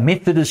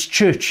Methodist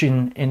church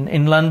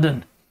in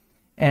London.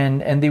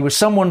 And there was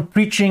someone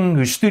preaching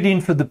who stood in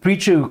for the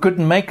preacher who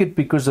couldn't make it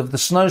because of the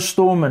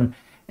snowstorm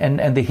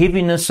and the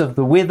heaviness of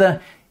the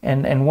weather.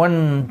 And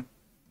one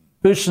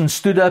person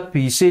stood up,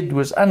 he said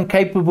was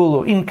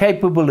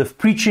incapable of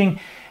preaching.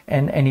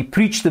 And he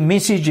preached the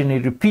message and he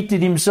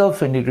repeated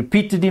himself and he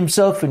repeated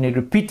himself and he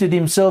repeated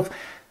himself.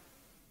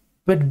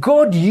 But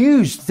God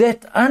used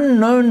that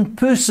unknown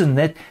person,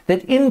 that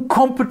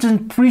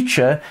incompetent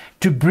preacher,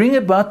 to bring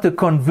about the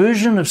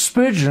conversion of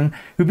Spurgeon,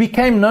 who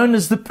became known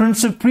as the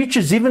Prince of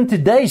Preachers, even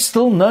today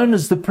still known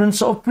as the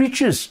Prince of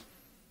Preachers.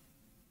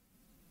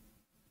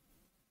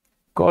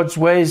 God's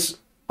ways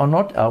are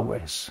not our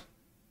ways.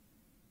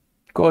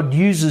 God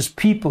uses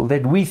people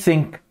that we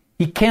think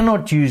He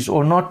cannot use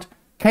or not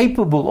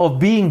capable of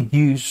being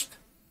used.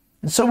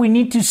 And so we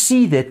need to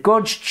see that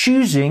God's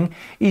choosing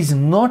is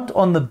not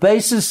on the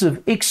basis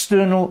of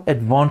external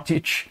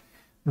advantage.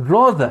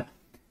 Rather,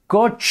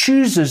 God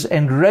chooses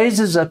and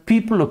raises up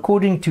people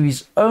according to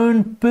His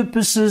own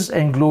purposes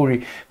and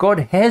glory.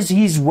 God has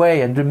His way.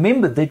 And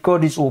remember that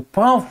God is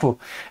all-powerful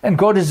and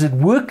God is at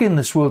work in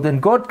this world.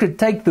 And God could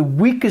take the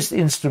weakest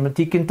instrument.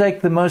 He can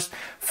take the most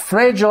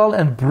fragile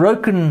and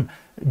broken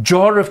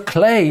jar of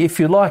clay, if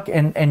you like,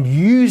 and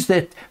use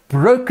that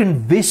broken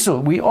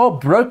vessel. We are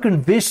broken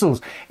vessels,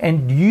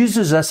 and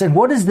uses us. And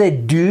what does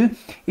that do?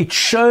 It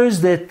shows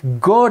that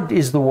God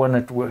is the one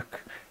at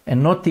work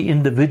and not the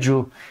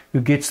individual who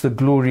gets the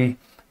glory,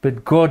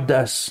 but God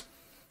does.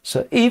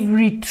 So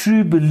every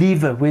true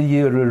believer, whether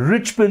you're a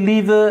rich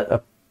believer,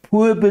 a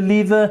poor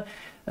believer,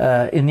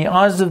 in the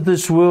eyes of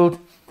this world,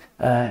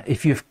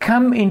 if you've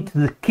come into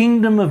the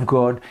kingdom of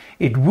God,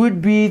 it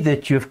would be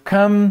that you've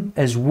come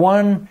as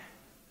one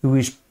who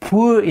is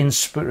poor in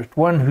spirit,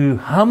 one who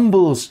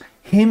humbles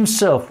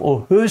himself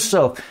or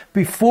herself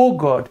before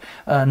God,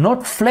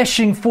 not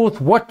flashing forth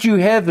what you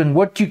have and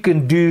what you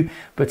can do,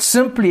 but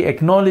simply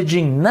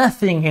acknowledging,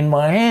 nothing in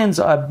my hands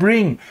I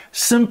bring,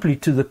 simply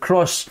to the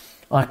cross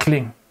I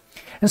cling.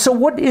 And so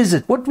what is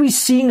it? What we're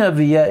seeing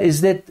over here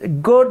is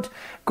that God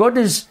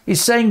is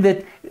saying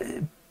that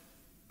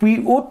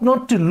we ought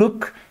not to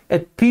look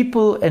at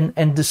people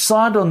and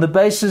decide on the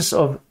basis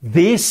of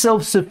their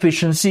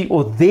self-sufficiency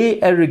or their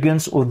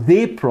arrogance or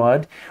their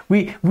pride.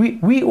 We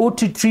ought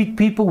to treat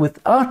people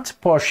without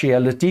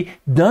partiality.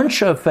 Don't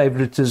show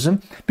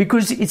favoritism,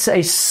 because it's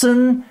a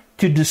sin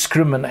to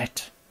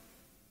discriminate.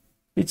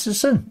 It's a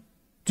sin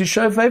to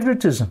show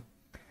favoritism,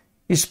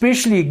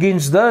 especially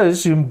against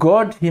those whom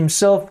God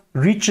Himself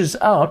reaches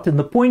out. And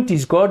the point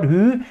is, God,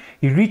 who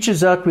He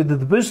reaches out, whether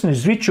the person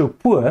is rich or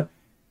poor,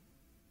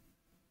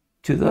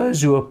 to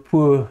those who are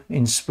poor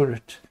in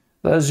spirit,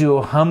 those who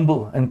are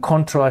humble and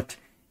contrite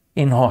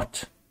in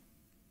heart.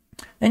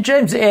 And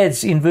James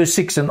adds in verse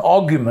 6 an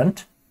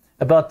argument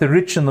about the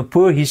rich and the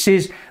poor. He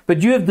says,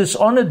 but you have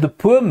dishonored the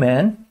poor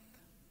man.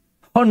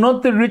 Are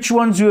not the rich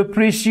ones who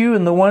oppress you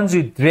and the ones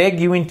who drag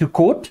you into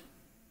court?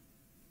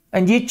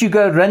 And yet you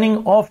go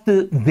running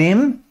after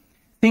them,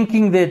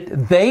 thinking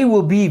that they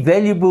will be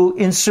valuable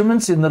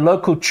instruments in the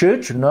local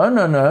church.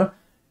 No.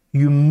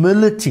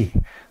 Humility,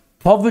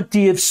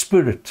 poverty of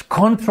spirit,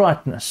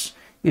 contriteness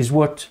is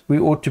what we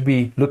ought to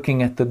be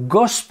looking at. The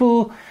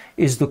gospel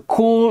is the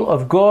call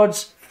of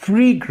God's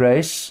free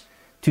grace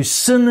to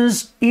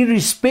sinners,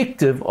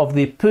 irrespective of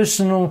their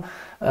personal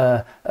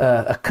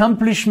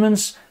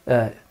accomplishments,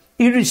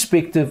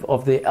 irrespective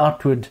of their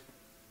outward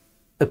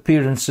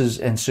appearances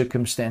and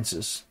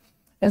circumstances.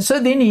 And so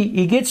then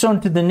he gets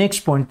on to the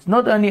next point,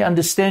 not only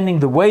understanding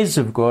the ways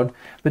of God,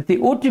 but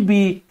there ought to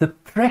be the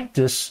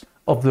practice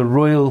of the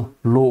royal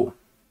law.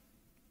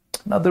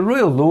 Now, the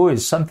royal law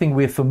is something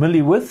we're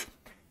familiar with.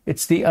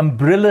 It's the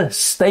umbrella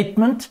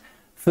statement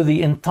for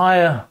the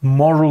entire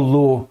moral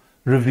law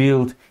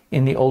revealed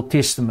in the Old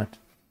Testament.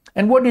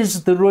 And what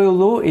is the royal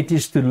law? It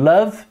is to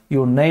love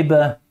your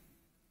neighbor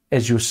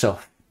as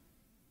yourself.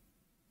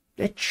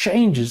 That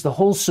changes the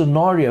whole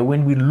scenario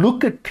when we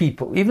look at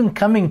people, even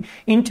coming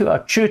into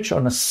our church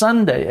on a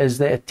Sunday as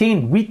they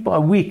attend week by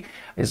week,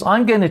 is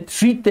I'm going to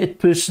treat that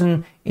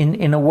person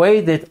in a way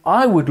that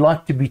I would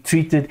like to be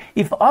treated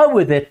if I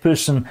were that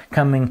person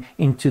coming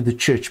into the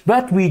church.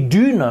 But we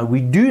do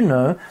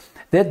know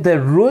that the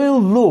royal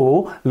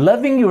law,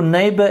 loving your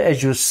neighbor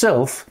as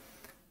yourself,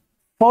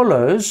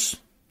 follows,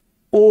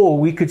 or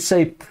we could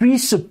say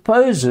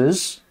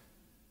presupposes,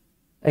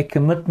 a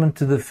commitment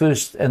to the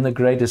first and the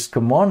greatest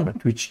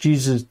commandment, which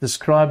Jesus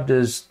described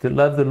as to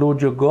love the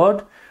Lord your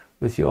God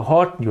with your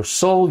heart, your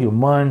soul, your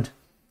mind,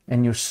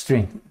 and your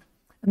strength.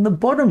 And the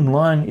bottom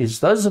line is,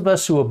 those of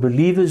us who are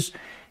believers,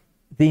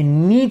 there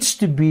needs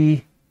to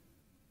be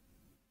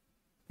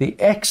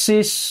the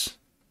access,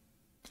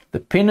 the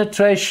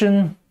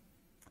penetration,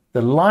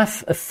 the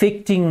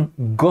life-affecting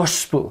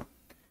gospel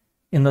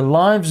in the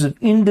lives of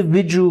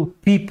individual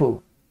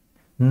people,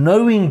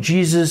 knowing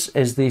Jesus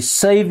as their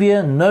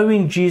Savior,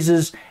 knowing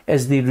Jesus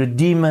as their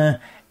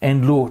Redeemer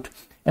and Lord.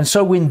 And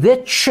so when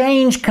that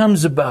change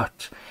comes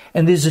about,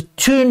 and there's a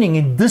turning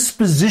in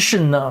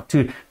disposition now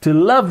to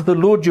love the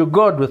Lord your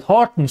God with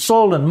heart and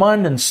soul and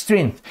mind and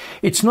strength,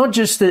 it's not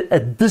just a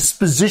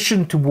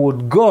disposition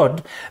toward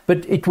God,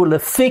 but it will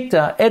affect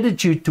our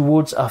attitude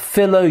towards our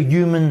fellow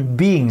human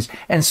beings,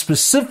 and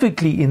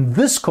specifically in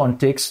this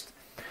context,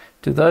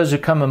 to those who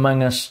come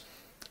among us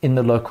in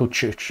the local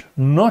church.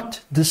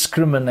 Not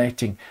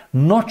discriminating,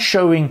 not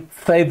showing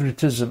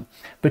favoritism,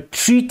 but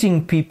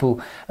treating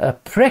people,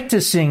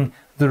 practicing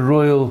the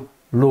royal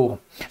law.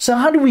 So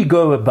how do we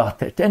go about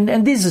that? And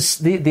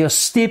there are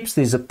steps,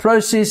 there's a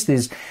process,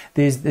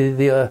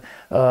 there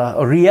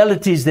are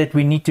realities that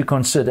we need to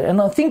consider.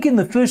 And I think in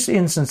the first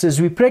instance, as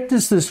we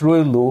practice this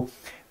royal law,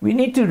 we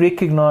need to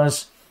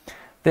recognize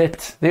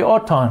that there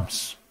are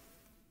times,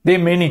 there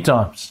are many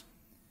times,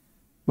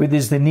 where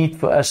there's the need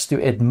for us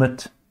to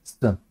admit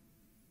sin.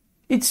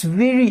 It's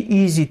very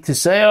easy to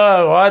say,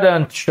 oh, I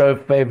don't show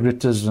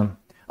favoritism.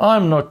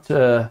 I'm not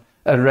a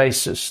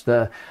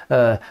racist.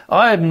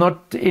 I am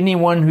not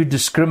anyone who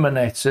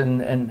discriminates.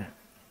 And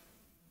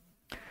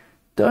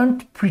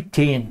don't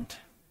pretend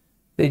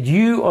that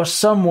you are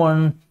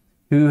someone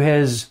who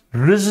has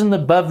risen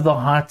above the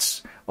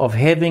heights of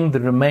having the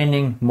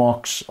remaining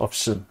marks of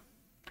sin.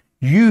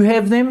 You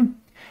have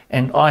them,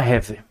 and I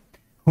have them.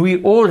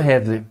 We all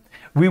have them.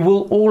 We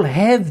will all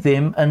have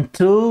them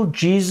until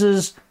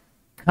Jesus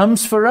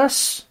comes for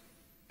us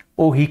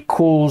or he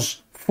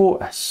calls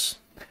for us.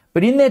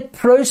 But in that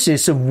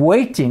process of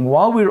waiting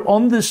while we're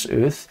on this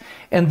earth,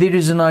 and there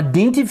is an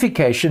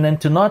identification, and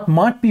tonight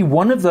might be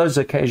one of those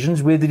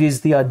occasions where there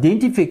is the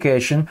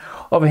identification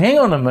of, hang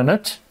on a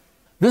minute,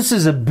 this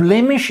is a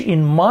blemish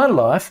in my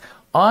life.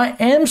 I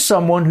am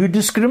someone who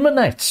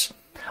discriminates.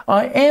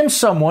 I am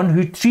someone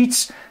who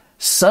treats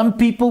some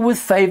people with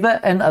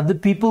favor and other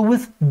people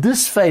with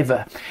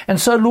disfavor.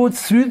 And so, Lord,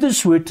 through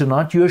this word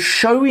tonight, you're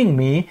showing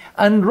me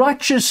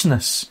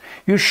unrighteousness.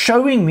 You're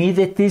showing me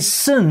that there's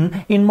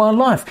sin in my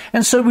life.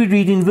 And so we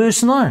read in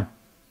verse 9,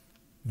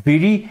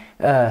 very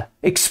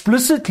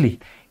explicitly,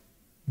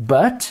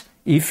 but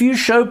if you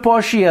show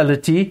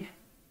partiality,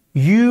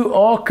 you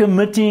are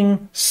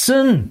committing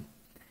sin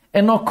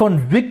and are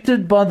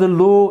convicted by the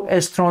law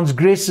as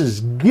transgressors.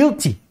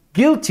 Guilty.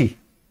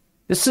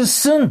 This is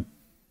sin.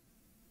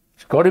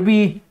 It's got to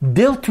be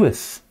dealt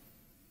with.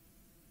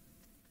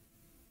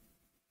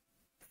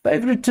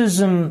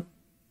 Favoritism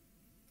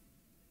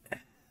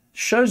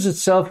shows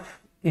itself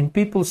in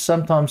people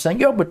sometimes saying,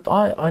 yeah, but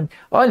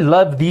I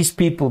love these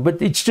people, but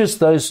it's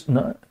just those.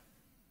 No.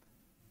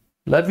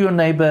 Love your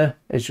neighbor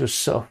as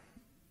yourself.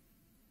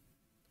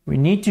 We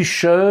need to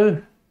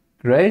show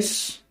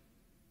grace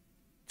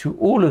to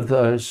all of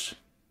those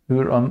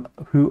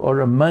who are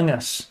among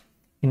us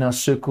in our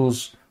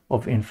circles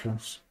of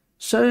influence.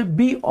 So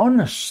be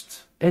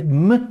honest.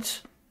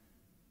 Admit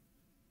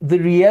the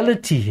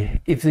reality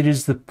if there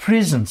is the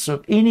presence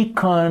of any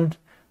kind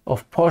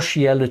of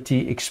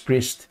partiality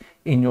expressed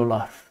in your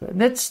life.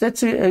 That's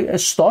a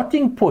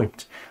starting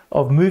point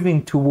of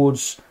moving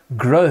towards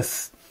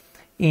growth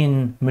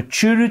in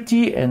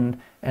maturity and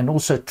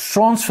also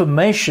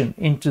transformation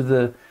into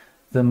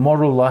the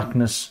moral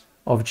likeness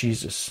of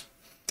Jesus.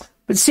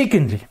 But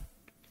secondly,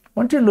 I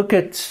want to look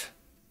at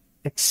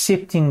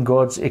accepting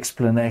God's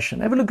explanation.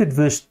 Have a look at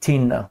verse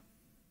 10 now.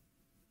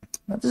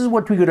 Now, this is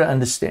what we've got to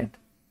understand.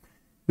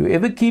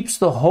 Whoever keeps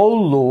the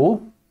whole law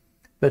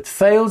but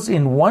fails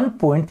in one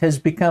point has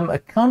become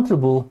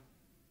accountable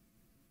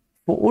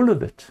for all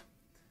of it.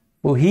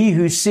 For he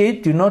who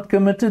said, do not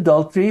commit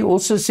adultery,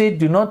 also said,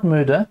 do not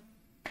murder.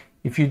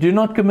 If you do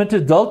not commit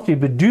adultery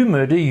but do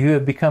murder, you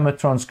have become a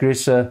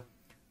transgressor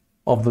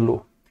of the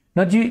law.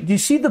 Now, do you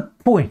see the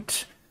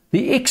point?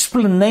 The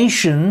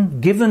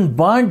explanation given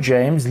by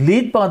James,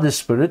 led by the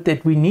Spirit,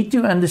 that we need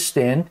to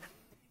understand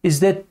is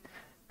that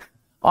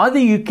either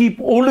you keep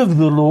all of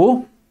the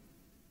law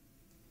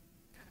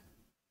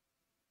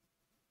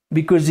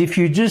Because if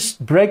you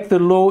just break the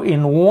law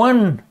in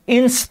one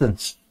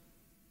instance,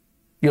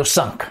 you're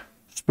sunk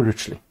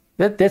spiritually.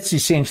 That's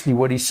essentially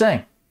what he's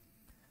saying.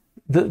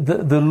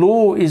 The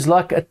law is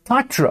like a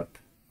tightrope,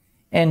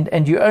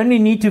 and you only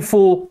need to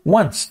fall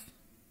once.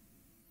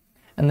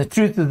 And the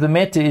truth of the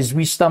matter is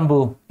we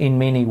stumble in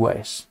many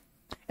ways.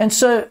 And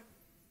so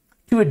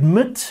to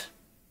admit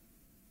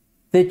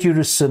that you're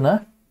a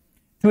sinner,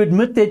 to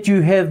admit that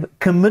you have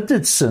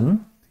committed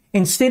sin,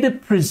 instead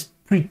of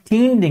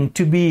pretending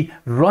to be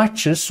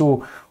righteous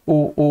or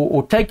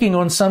taking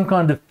on some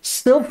kind of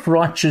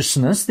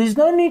self-righteousness, there's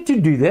no need to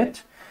do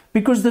that.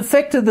 Because the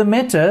fact of the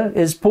matter,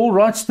 as Paul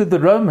writes to the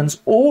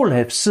Romans, all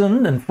have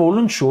sinned and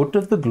fallen short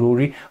of the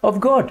glory of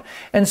God.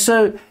 And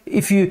so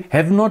if you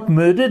have not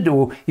murdered,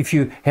 or if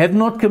you have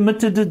not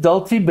committed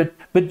adultery,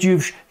 but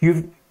you've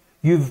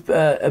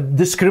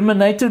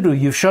discriminated, or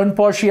you've shown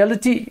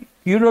partiality,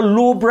 you're a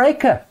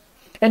lawbreaker.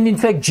 And in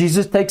fact,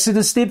 Jesus takes it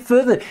a step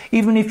further.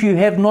 Even if you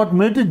have not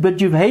murdered, but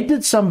you've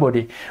hated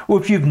somebody, or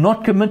if you've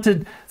not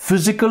committed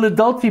physical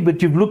adultery,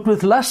 but you've looked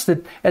with lust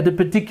at a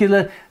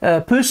particular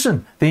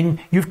person, then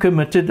you've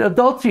committed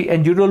adultery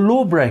and you're a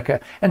lawbreaker.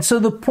 And so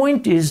the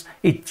point is,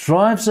 it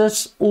drives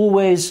us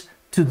always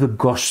to the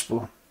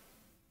gospel.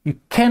 You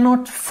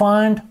cannot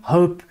find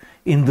hope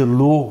in the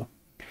law.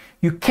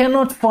 You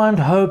cannot find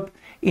hope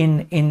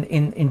in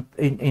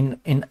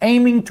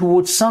aiming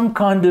towards some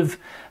kind of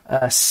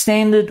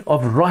standard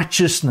of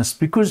righteousness,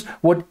 because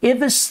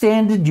whatever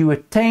standard you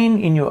attain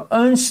in your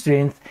own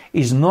strength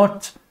is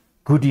not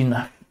good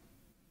enough.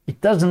 It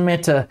doesn't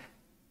matter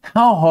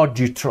how hard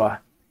you try.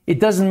 It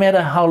doesn't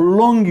matter how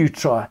long you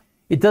try.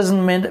 It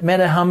doesn't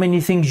matter how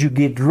many things you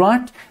get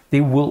right.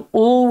 There will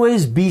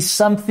always be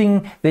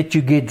something that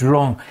you get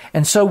wrong.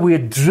 And so we're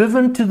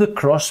driven to the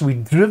cross.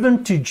 We're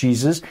driven to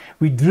Jesus.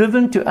 We're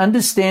driven to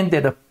understand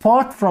that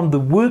apart from the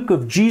work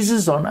of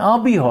Jesus on our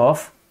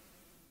behalf,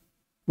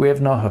 we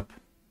have no hope.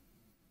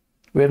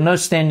 We have no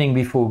standing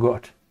before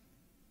God.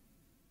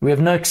 We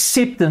have no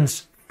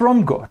acceptance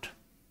from God.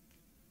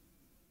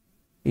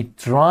 It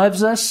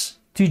drives us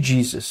to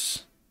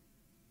Jesus.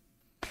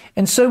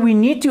 And so we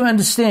need to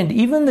understand,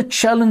 even the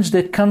challenge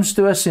that comes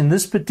to us in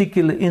this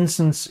particular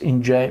instance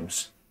in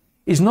James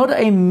is not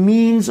a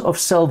means of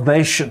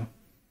salvation.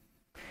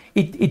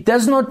 It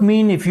does not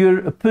mean if you're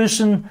a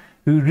person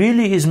who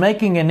really is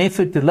making an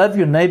effort to love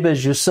your neighbor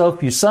as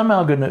yourself, you're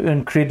somehow going to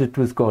earn credit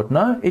with God.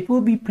 No, it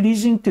will be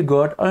pleasing to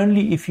God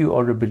only if you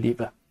are a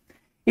believer.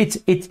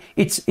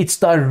 It's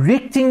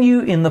directing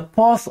you in the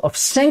path of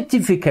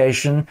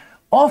sanctification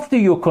after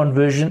your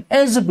conversion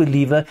as a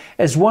believer,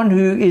 as one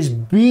who is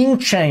being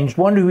changed,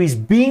 one who is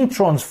being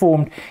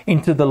transformed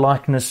into the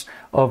likeness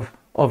of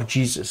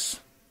Jesus.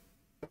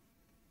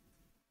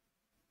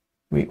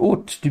 We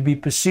ought to be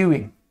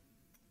pursuing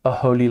a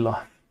holy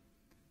life.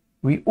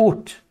 We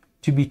ought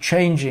to be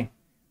changing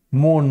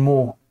more and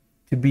more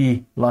to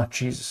be like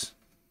Jesus.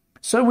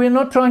 So we're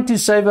not trying to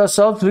save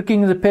ourselves,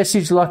 looking at a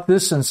passage like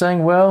this and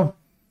saying, well,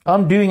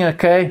 I'm doing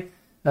okay.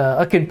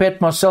 I can pat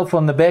myself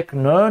on the back.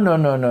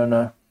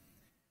 No.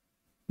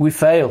 We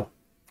fail.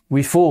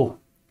 We fall.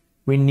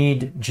 We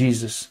need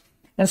Jesus.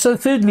 And so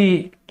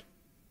thirdly,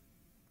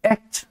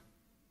 act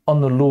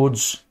on the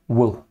Lord's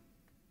will.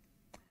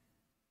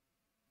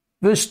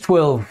 Verse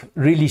 12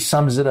 really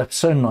sums it up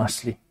so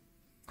nicely.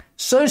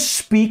 So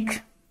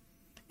speak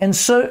and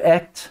so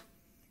act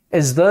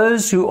as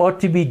those who are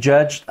to be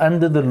judged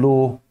under the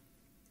law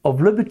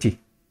of liberty.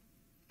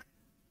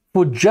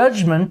 For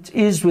judgment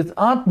is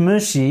without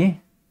mercy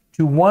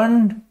to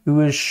one who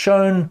has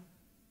shown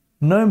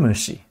no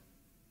mercy.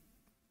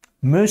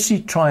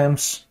 Mercy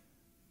triumphs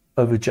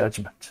over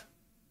judgment.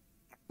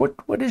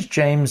 What is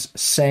James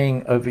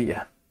saying over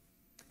here?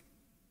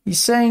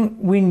 He's saying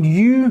when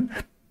you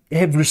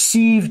have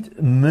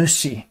received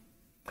mercy,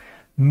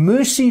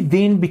 mercy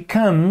then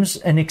becomes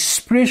an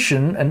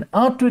expression, an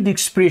outward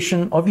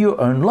expression of your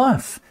own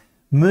life.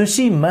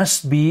 Mercy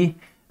must be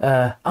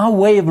our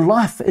way of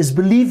life as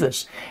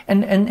believers.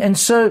 And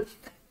so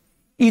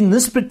in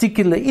this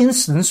particular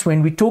instance,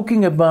 when we're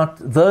talking about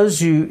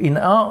those who in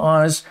our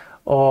eyes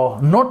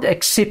are not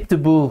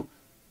acceptable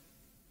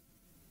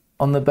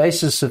on the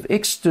basis of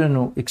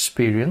external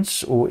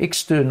experience or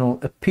external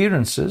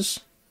appearances,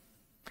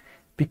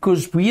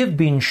 because we have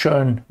been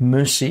shown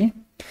mercy,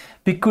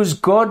 because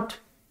God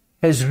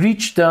has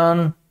reached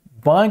down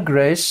by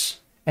grace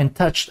and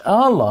touched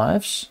our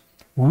lives,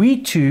 we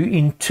too,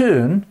 in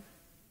turn,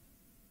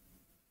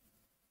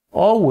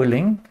 are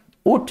willing,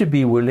 ought to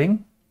be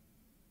willing,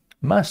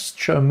 must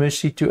show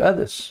mercy to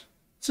others.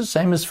 It's the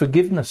same as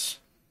forgiveness.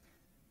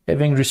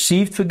 Having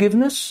received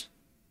forgiveness,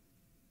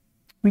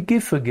 we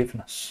give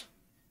forgiveness.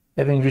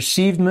 Having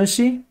received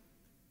mercy,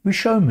 we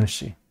show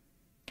mercy.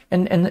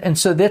 And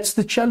so that's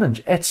the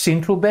challenge. At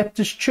Central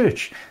Baptist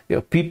Church, there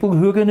are people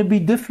who are going to be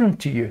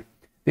different to you.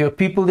 There are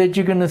people that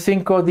you're going to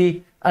think are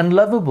the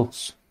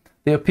unlovables.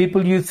 There are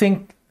people you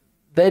think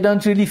they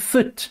don't really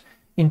fit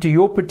into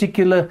your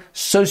particular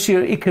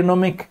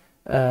socioeconomic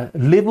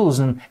levels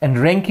and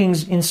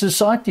rankings in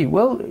society.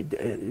 Well,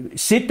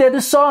 set that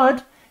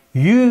aside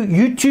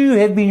You too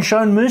have been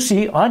shown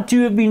mercy. I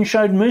too have been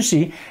shown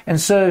mercy. And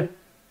so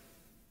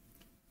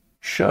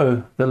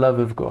show the love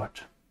of God.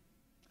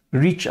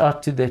 Reach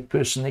out to that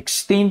person.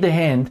 Extend a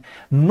hand,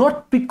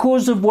 not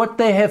because of what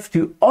they have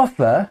to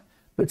offer,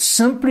 but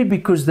simply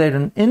because they're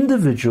an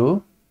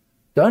individual.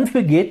 Don't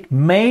forget,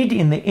 made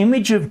in the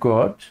image of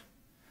God,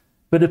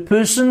 but a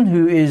person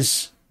who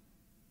is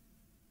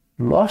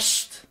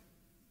lost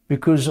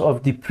because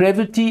of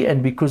depravity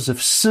and because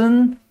of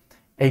sin,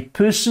 a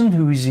person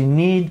who is in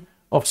need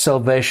of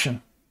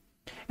salvation.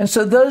 And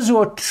so those who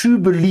are true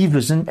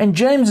believers, and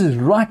James is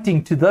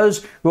writing to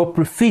those who are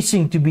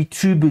professing to be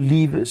true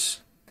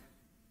believers.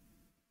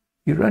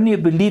 You're only a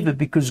believer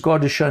because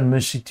God has shown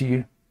mercy to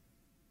you.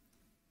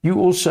 You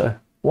also,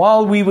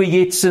 while we were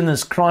yet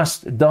sinners,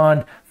 Christ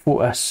died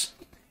for us.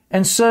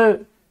 And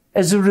so,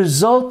 as a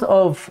result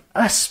of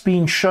us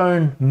being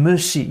shown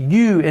mercy,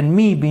 you and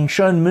me being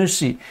shown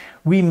mercy,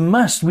 we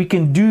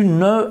can do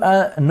no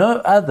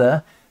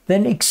other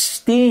than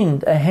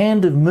extend a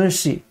hand of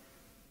mercy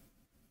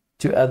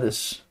to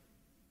others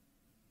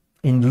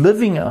in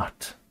living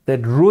out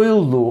that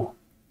royal law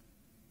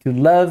to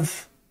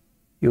love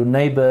your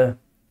neighbor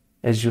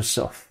as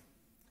yourself.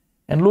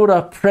 And Lord,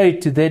 I pray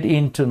to that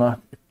end tonight,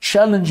 a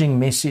challenging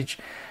message.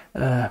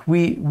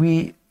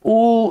 We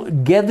all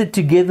gather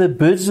together,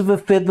 birds of a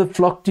feather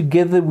flock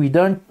together. We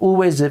don't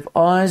always have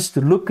eyes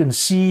to look and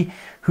see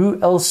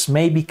who else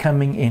may be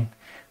coming in,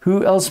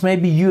 who else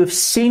maybe you have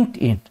sent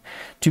in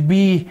to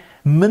be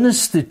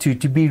ministered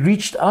to be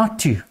reached out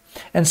to.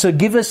 And so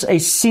give us a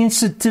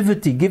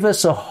sensitivity, give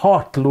us a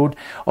heart, Lord,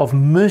 of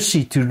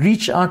mercy to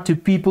reach out to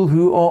people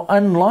who are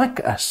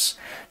unlike us,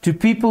 to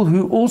people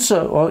who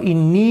also are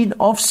in need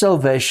of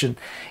salvation.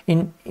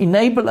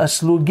 Enable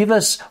us, Lord, give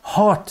us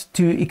heart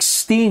to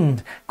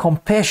extend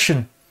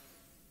compassion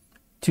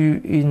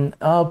to, in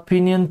our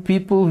opinion,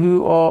 people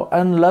who are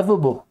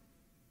unlovable.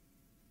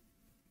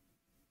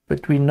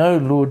 But we know,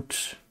 Lord,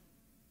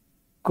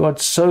 God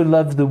so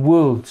loved the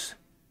world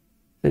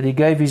that he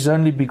gave his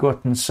only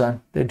begotten Son,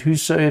 that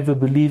whosoever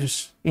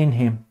believes in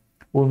him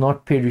will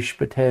not perish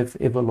but have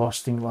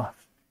everlasting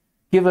life.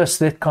 Give us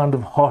that kind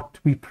of heart,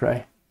 we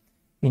pray.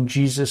 In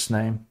Jesus'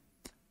 name,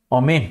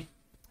 amen.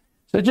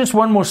 So just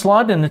one more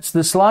slide, and it's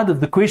the slide of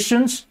the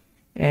questions.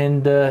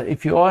 And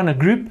if you are in a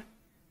group,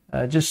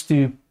 just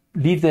to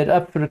leave that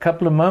up for a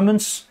couple of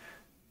moments,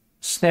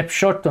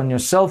 snapshot on your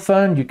cell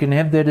phone. You can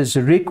have that as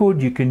a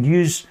record. You can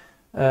use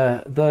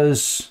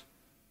those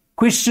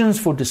questions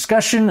for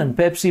discussion and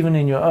perhaps even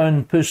in your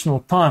own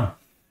personal time.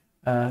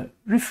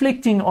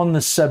 Reflecting on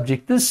the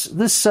subject.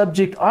 This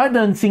subject, I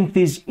don't think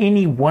there's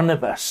any one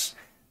of us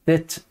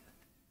that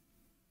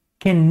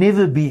can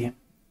never be,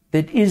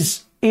 that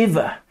is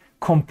ever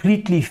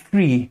completely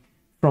free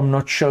from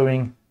not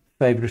showing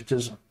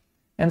favoritism.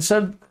 And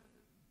so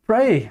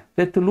pray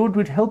that the Lord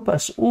would help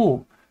us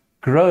all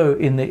grow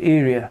in the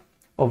area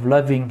of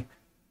loving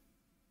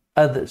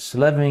others,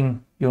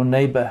 loving your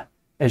neighbor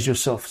as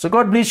yourself. So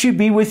God bless you,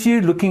 be with you.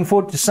 Looking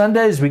forward to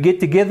Sunday as we get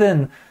together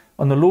and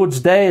on the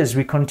Lord's Day as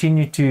we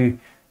continue to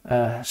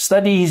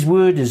study His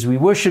Word, as we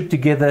worship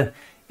together,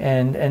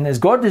 and as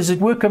God is at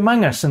work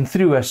among us and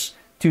through us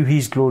to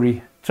His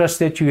glory. Trust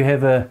that you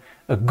have a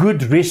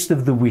good rest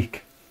of the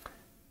week.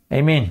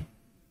 Amen.